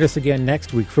 Join us again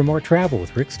next week for more Travel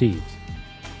with Rick Steves.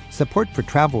 Support for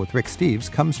Travel with Rick Steves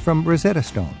comes from Rosetta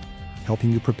Stone,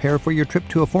 helping you prepare for your trip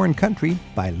to a foreign country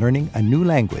by learning a new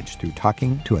language through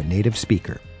talking to a native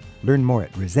speaker. Learn more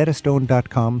at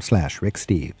rosettastone.com/Rick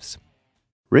Steves.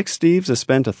 Rick Steves has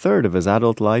spent a third of his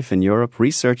adult life in Europe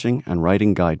researching and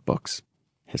writing guidebooks.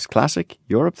 His classic,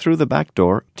 Europe Through the Back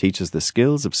Door, teaches the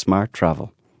skills of smart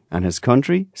travel. And his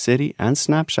country, city, and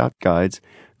snapshot guides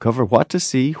cover what to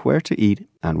see, where to eat,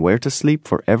 and where to sleep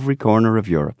for every corner of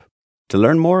Europe. To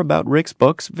learn more about Rick's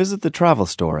books, visit the travel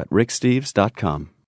store at ricksteves.com.